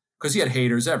out, because he had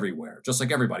haters everywhere, just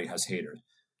like everybody has haters.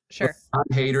 Sure.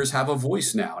 Haters have a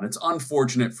voice now, and it's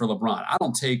unfortunate for LeBron.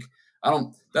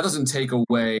 That doesn't take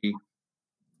away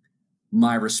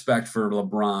my respect for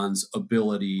LeBron's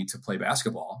ability to play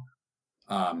basketball.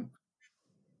 I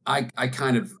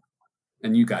kind of,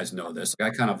 and you guys know this, I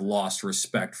kind of lost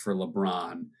respect for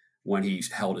LeBron when he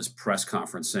held his press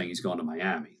conference saying he's going to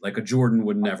Miami. Like, a Jordan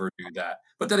would never do that.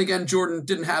 But then again, Jordan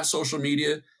didn't have social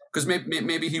media, because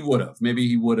maybe he would have. Maybe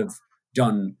he would have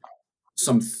done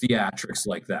some theatrics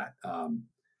like that. And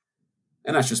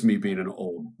that's just me being an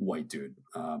old white dude.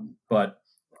 But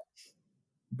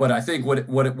I think what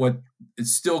it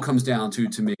still comes down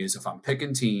to me, is if I'm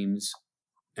picking teams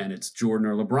and it's Jordan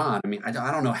or LeBron, I mean, I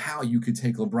don't know how you could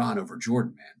take LeBron over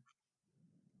Jordan, man.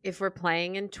 If we're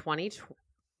playing in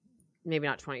maybe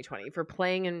not 2020. If we're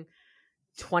playing in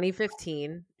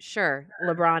 2015, sure,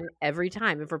 LeBron every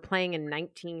time. If we're playing in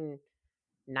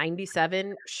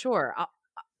 1997, sure,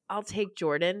 I'll take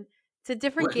Jordan. It's a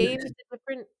different game. It's a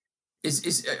different.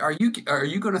 Are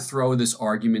you going to throw this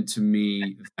argument to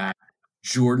me that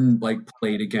Jordan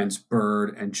played against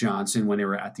Bird and Johnson when they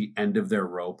were at the end of their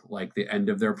rope, like the end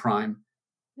of their prime?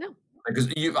 No.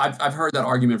 Because I've heard that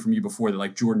argument from you before,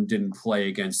 that Jordan didn't play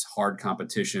against hard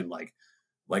competition like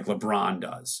LeBron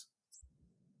does.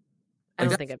 I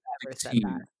don't think I've ever said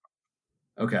that.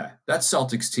 Okay. That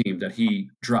Celtics team that he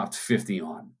dropped 50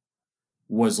 on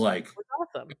was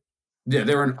awesome. Yeah,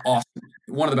 they were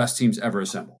one of the best teams ever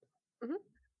assembled. Mm-hmm.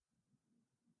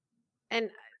 And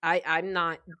I'm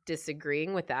not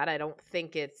disagreeing with that. I don't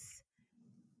think it's,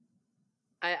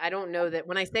 I don't know that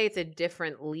when I say it's a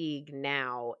different league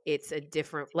now, it's a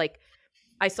different,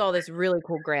 I saw this really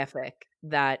cool graphic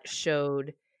that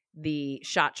showed the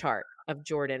shot chart of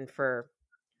Jordan for,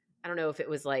 I don't know if it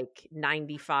was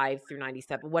 95 through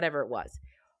 97, whatever it was.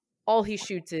 All he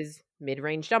shoots is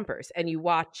mid-range jumpers. And you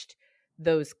watched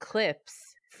those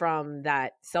clips from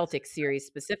that Celtics series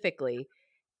specifically,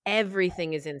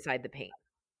 everything is inside the paint,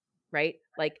 right?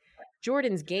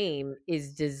 Jordan's game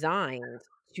is designed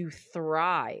to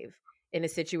thrive in a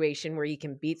situation where he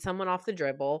can beat someone off the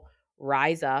dribble,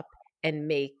 rise up, and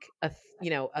make a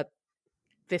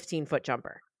 15-foot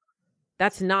jumper.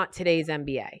 That's not today's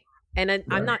NBA. And right.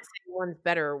 I'm not saying one's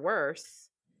better or worse,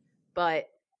 but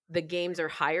the games are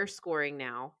higher scoring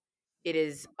now. It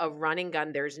is a run and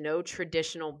gun. There's no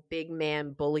traditional big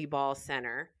man bully ball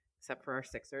center, except for our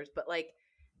Sixers. But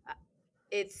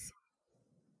it's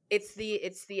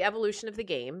the evolution of the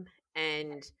game,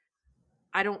 and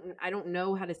I don't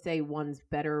know how to say one's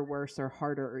better, worse, or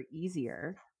harder or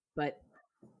easier. But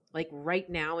right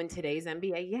now in today's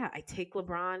NBA, yeah, I take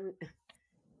LeBron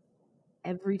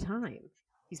every time.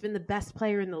 He's been the best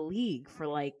player in the league for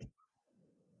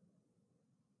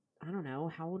I don't know,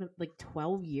 how old,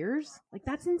 12 years?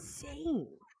 That's insane.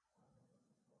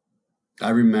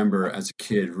 I remember as a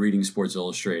kid reading Sports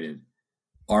Illustrated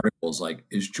articles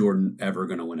is Jordan ever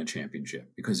going to win a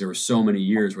championship? Because there were so many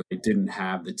years where they didn't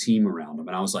have the team around him.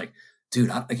 And I was like,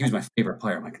 dude, he was my favorite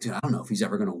player. I'm like, dude, I don't know if he's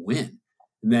ever going to win.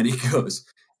 And then he goes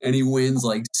and he wins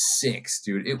 6,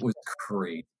 dude. It was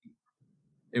crazy.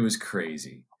 It was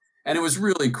crazy. And it was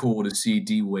really cool to see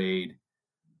D Wade.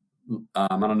 I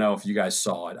don't know if you guys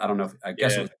saw it. I don't know if, I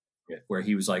guess it was where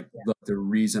he was like, look, the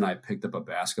reason I picked up a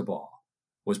basketball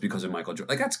was because of Michael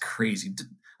Jordan. That's crazy.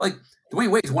 Dwayne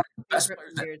Wade's one of the best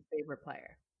players. Your favorite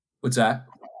player. What's that?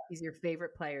 He's your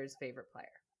favorite player's favorite player.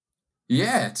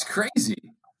 Yeah, it's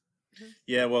crazy.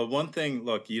 Yeah, well, one thing,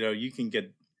 look, you can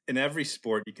get in every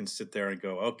sport, you can sit there and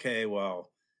go, okay,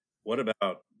 well, what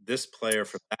about this player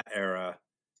from that era?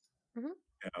 Mhm.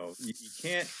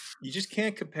 You just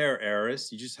can't compare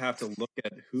eras. You just have to look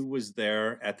at who was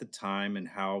there at the time and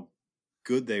how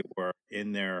good they were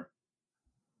in their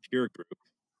peer group.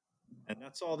 And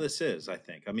that's all this is, I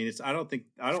think. I mean, I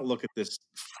don't look at this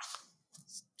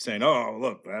saying, oh,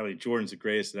 look, Jordan's the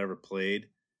greatest that ever played.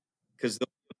 Because the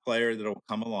player that'll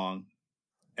come along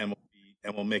and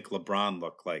will make LeBron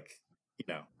look like,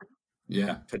 Yeah.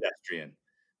 pedestrian.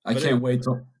 I But can't wait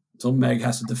till Meg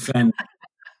has to defend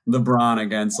LeBron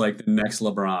against like the next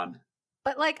LeBron.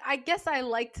 But like, I guess I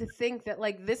like to think that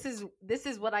like this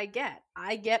is what I get.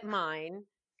 I get mine.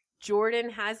 Jordan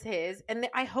has his, and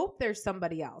I hope there's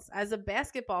somebody else. As a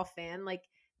basketball fan, like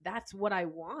that's what I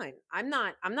want. I'm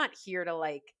not here to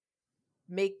like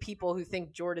make people who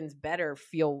think Jordan's better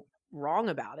feel wrong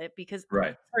about it, because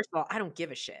Right. first of all, I don't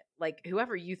give a shit. Like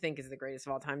whoever you think is the greatest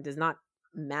of all time does not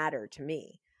matter to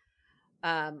me.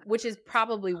 Which is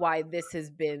probably why this has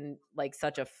been like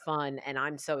such a fun, and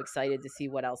I'm so excited to see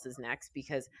what else is next,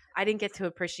 because I didn't get to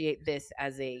appreciate this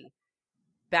as a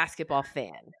basketball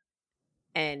fan,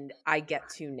 and I get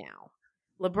to now.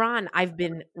 LeBron, I've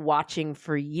been watching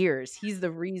for years. He's the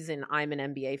reason I'm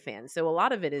an NBA fan. So a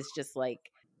lot of it is just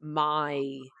like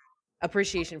my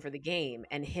appreciation for the game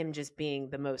and him just being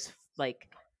the most like,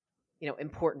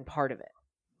 important part of it.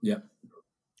 Yep.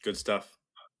 good stuff.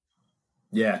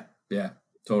 Yeah. Yeah.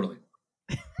 Totally.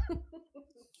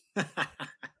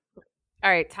 All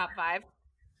right, top 5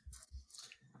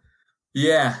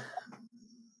 Yeah.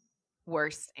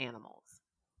 worst animals.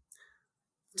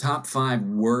 Top 5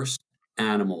 worst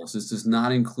animals. This does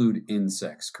not include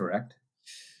insects, correct?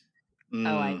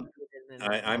 Oh, I Mm, included them.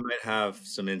 I might have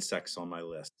some insects on my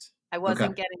list. I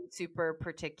wasn't getting super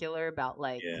particular about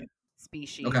like Yeah.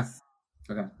 species. Okay.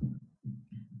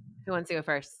 Who wants to go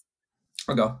first?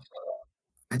 I'll go.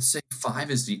 I'd say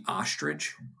 5 is the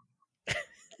ostrich.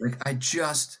 Like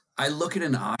I look at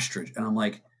an ostrich and I'm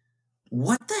like,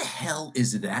 what the hell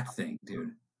is that thing,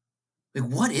 dude?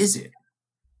 Like, what is it?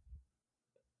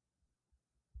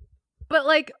 But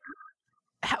like,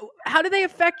 how do they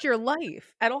affect your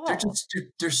life at all?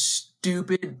 They're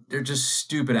stupid. They're just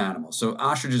stupid animals. So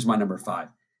ostrich is my number 5.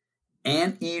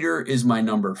 Anteater is my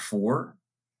number 4.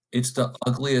 It's the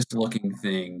ugliest looking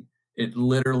thing. It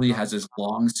literally has this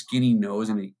long, skinny nose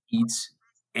and it eats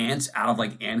ants out of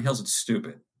like anthills. It's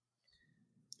stupid.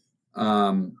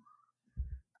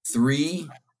 3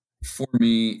 for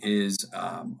me is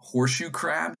horseshoe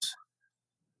crabs.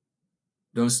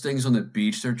 Those things on the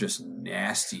beach, they're just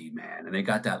nasty, man. And they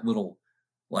got that little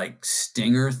like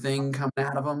stinger thing coming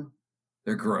out of them.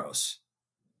 They're gross.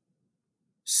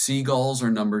 Seagulls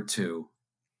are number 2.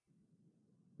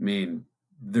 I mean,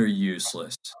 they're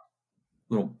useless.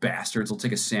 Little bastards will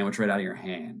take a sandwich right out of your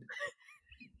hand.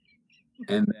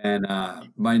 And then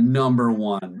my number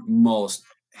 1 most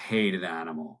hated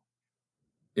animal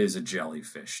is a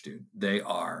jellyfish, dude.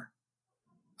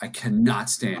 I cannot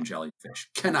stand jellyfish.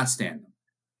 Cannot stand them.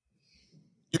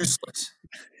 Useless.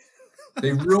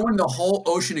 They ruin the whole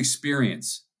ocean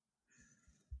experience.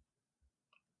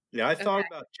 Yeah, I thought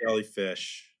about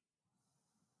jellyfish.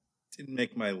 Didn't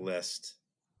make my list.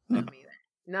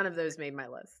 None of those made my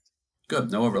list. Good,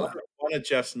 no overlap. One of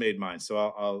Jeff's made mine, so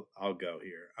I'll go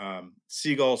here.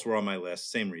 Seagulls were on my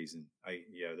list. Same reason.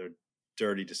 They're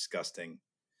dirty, disgusting,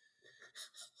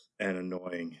 and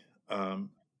annoying.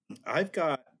 I've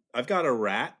got a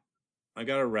rat. I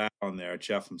got a rat on there,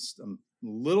 Jeff. I'm a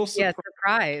little surprised. Yeah,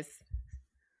 surprise.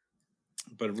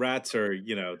 But rats are,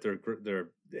 they're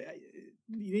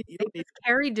you don't need to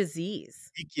carry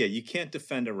disease. Yeah, you can't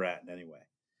defend a rat in any way.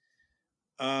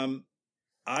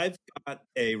 I've got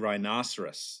a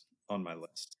rhinoceros on my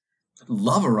list.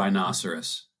 Love a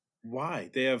rhinoceros. Why?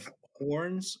 They have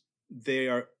horns. They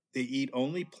eat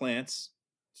only plants,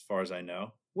 as far as I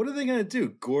know. What are they going to do?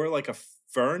 Gore like a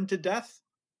fern to death?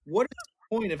 What is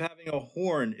the point of having a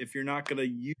horn if you're not going to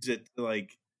use it to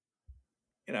like,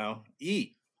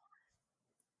 eat?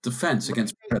 Defense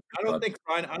against predators. I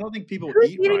don't think people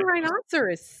Who's eat eating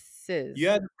rhinoceroses.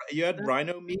 You had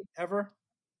rhino meat ever?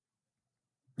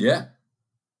 Yeah.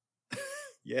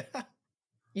 Yeah.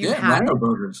 Rhino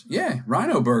burgers. Yeah,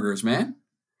 rhino burgers, man.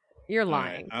 You're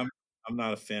lying. Right. I'm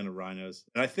not a fan of rhinos,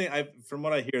 and I think from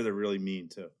what I hear, they're really mean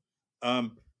too.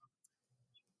 And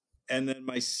then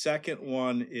my second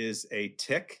one is a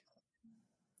tick.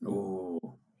 Oh,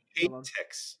 hate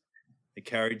ticks. They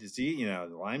carry disease,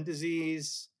 Lyme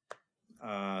disease.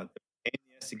 The pain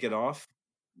has to get off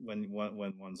when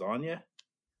one's on you.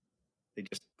 They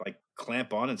just like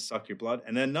clamp on and suck your blood.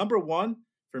 And then number one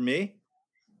for me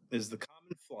is the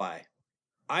common fly.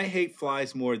 I hate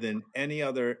flies more than any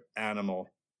other animal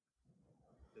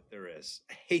that there is.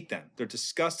 I hate them. They're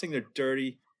disgusting. They're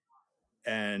dirty.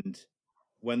 And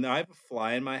when I have a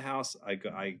fly in my house,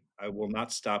 I will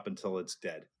not stop until it's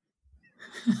dead.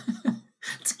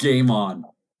 It's game on.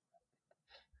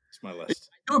 It's my list.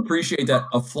 I do appreciate that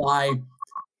a fly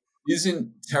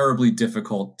isn't terribly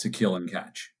difficult to kill and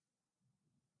catch.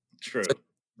 True. I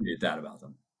appreciate that about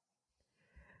them.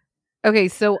 Okay,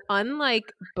 so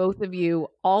unlike both of you,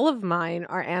 all of mine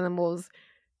are animals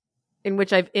in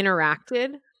which I've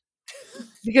interacted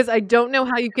because I don't know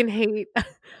how you can hate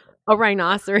a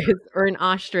rhinoceros or an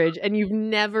ostrich and you've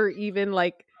never even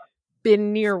like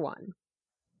been near one.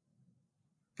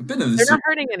 I've been to the They're zoo. not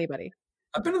hurting anybody.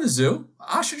 I've been to the zoo.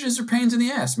 Ostriches are pains in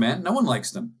the ass, man. No one likes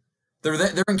them. They're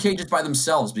in cages by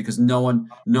themselves because no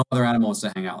other animal wants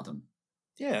to hang out with them.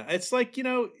 Yeah, it's like,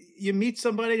 you meet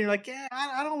somebody and you're like, yeah,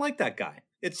 I don't like that guy.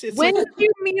 It's When like, did you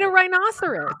meet a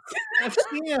rhinoceros? I've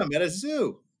seen him at a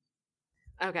zoo.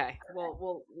 Okay, well,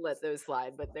 we'll let those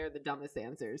slide, but they're the dumbest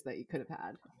answers that you could have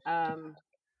had. All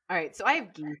right, so I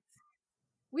have geese.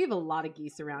 We have a lot of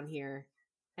geese around here,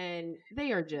 and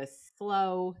they are just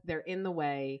slow. They're in the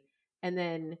way, and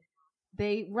then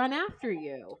they run after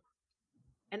you,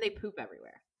 and they poop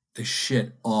everywhere. They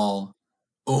shit all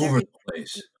over the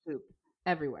place. Poop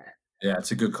everywhere. Yeah,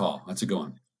 it's a good call. That's a good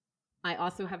one. I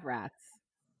also have rats.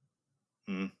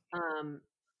 Hmm.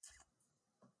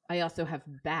 I also have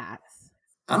bats.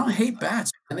 I don't hate bats.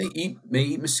 And they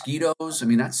eat mosquitoes. I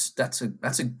mean, that's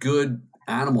a good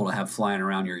animal to have flying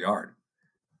around your yard.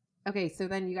 Okay, so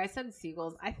then you guys said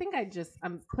seagulls. I think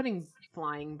I'm putting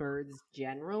flying birds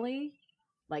generally,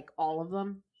 like all of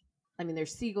them. I mean,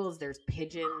 there's seagulls, there's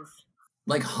pigeons.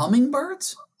 Like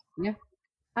hummingbirds? Yeah.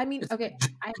 I mean, okay,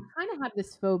 I kind of have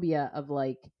this phobia of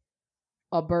like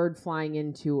a bird flying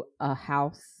into a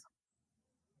house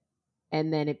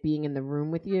and then it being in the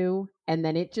room with you and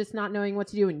then it just not knowing what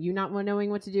to do and you not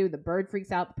knowing what to do. The bird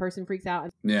freaks out, the person freaks out.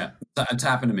 Yeah, it's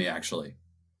happened to me actually.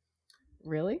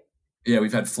 Really? Yeah,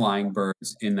 we've had flying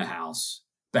birds in the house,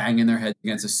 banging their heads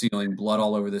against the ceiling, blood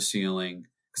all over the ceiling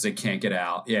because they can't get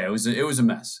out. Yeah, it was a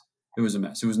mess. It was a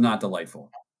mess. It was not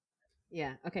delightful.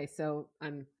 Yeah. Okay, so I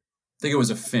think it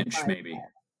was a finch, maybe.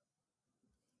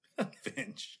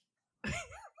 Finch.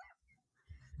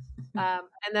 and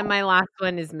then my last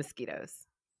one is mosquitoes.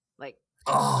 Like,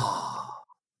 oh,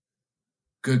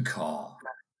 good call.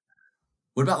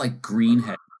 What about like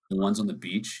greenhead, the ones on the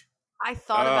beach? I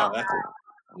thought about that's that.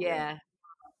 Yeah,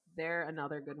 they're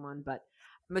another good one, but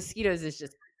mosquitoes is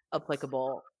just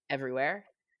applicable everywhere.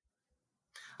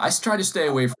 I try to stay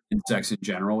away from insects in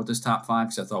general with this top 5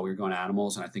 because I thought we were going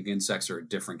animals, and I think insects are a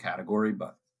different category.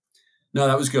 But no,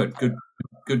 that was good.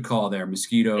 Good call there.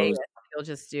 Mosquitoes. You'll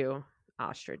just do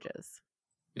ostriches.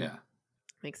 Yeah,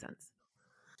 makes sense.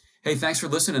 Hey, thanks for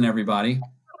listening, everybody.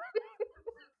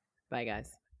 Bye,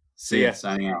 guys. See ya.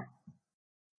 Signing out.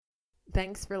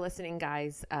 Thanks for listening,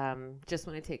 guys. Just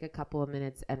want to take a couple of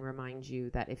minutes and remind you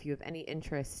that if you have any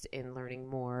interest in learning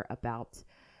more about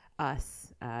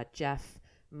us, Jeff,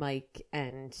 Mike,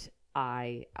 and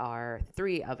I are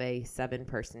 3 of a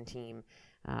 7-person team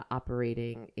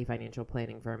operating a financial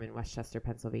planning firm in Westchester,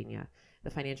 Pennsylvania.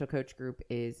 The Financial Coach Group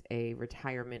is a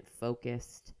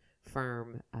retirement-focused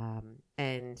firm,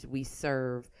 and we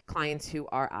serve clients who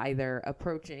are either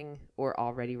approaching or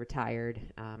already retired.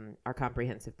 Our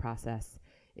comprehensive process,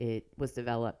 it was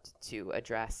developed to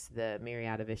address the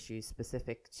myriad of issues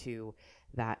specific to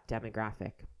that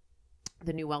demographic.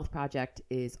 The New Wealth Project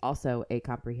is also a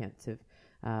comprehensive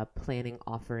planning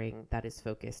offering that is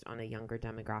focused on a younger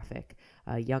demographic,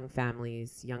 young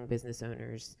families, young business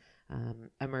owners,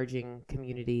 emerging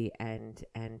community and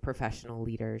professional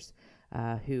leaders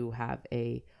who have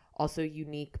a also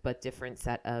unique but different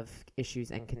set of issues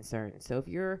and concerns. So if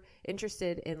you're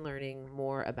interested in learning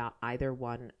more about either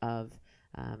one of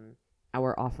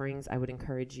our offerings, I would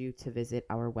encourage you to visit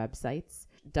our websites,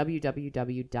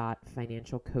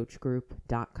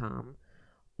 www.financialcoachgroup.com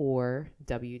or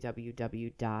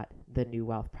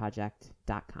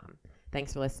www.thenewwealthproject.com.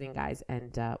 Thanks for listening, guys,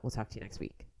 and we'll talk to you next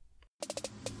week.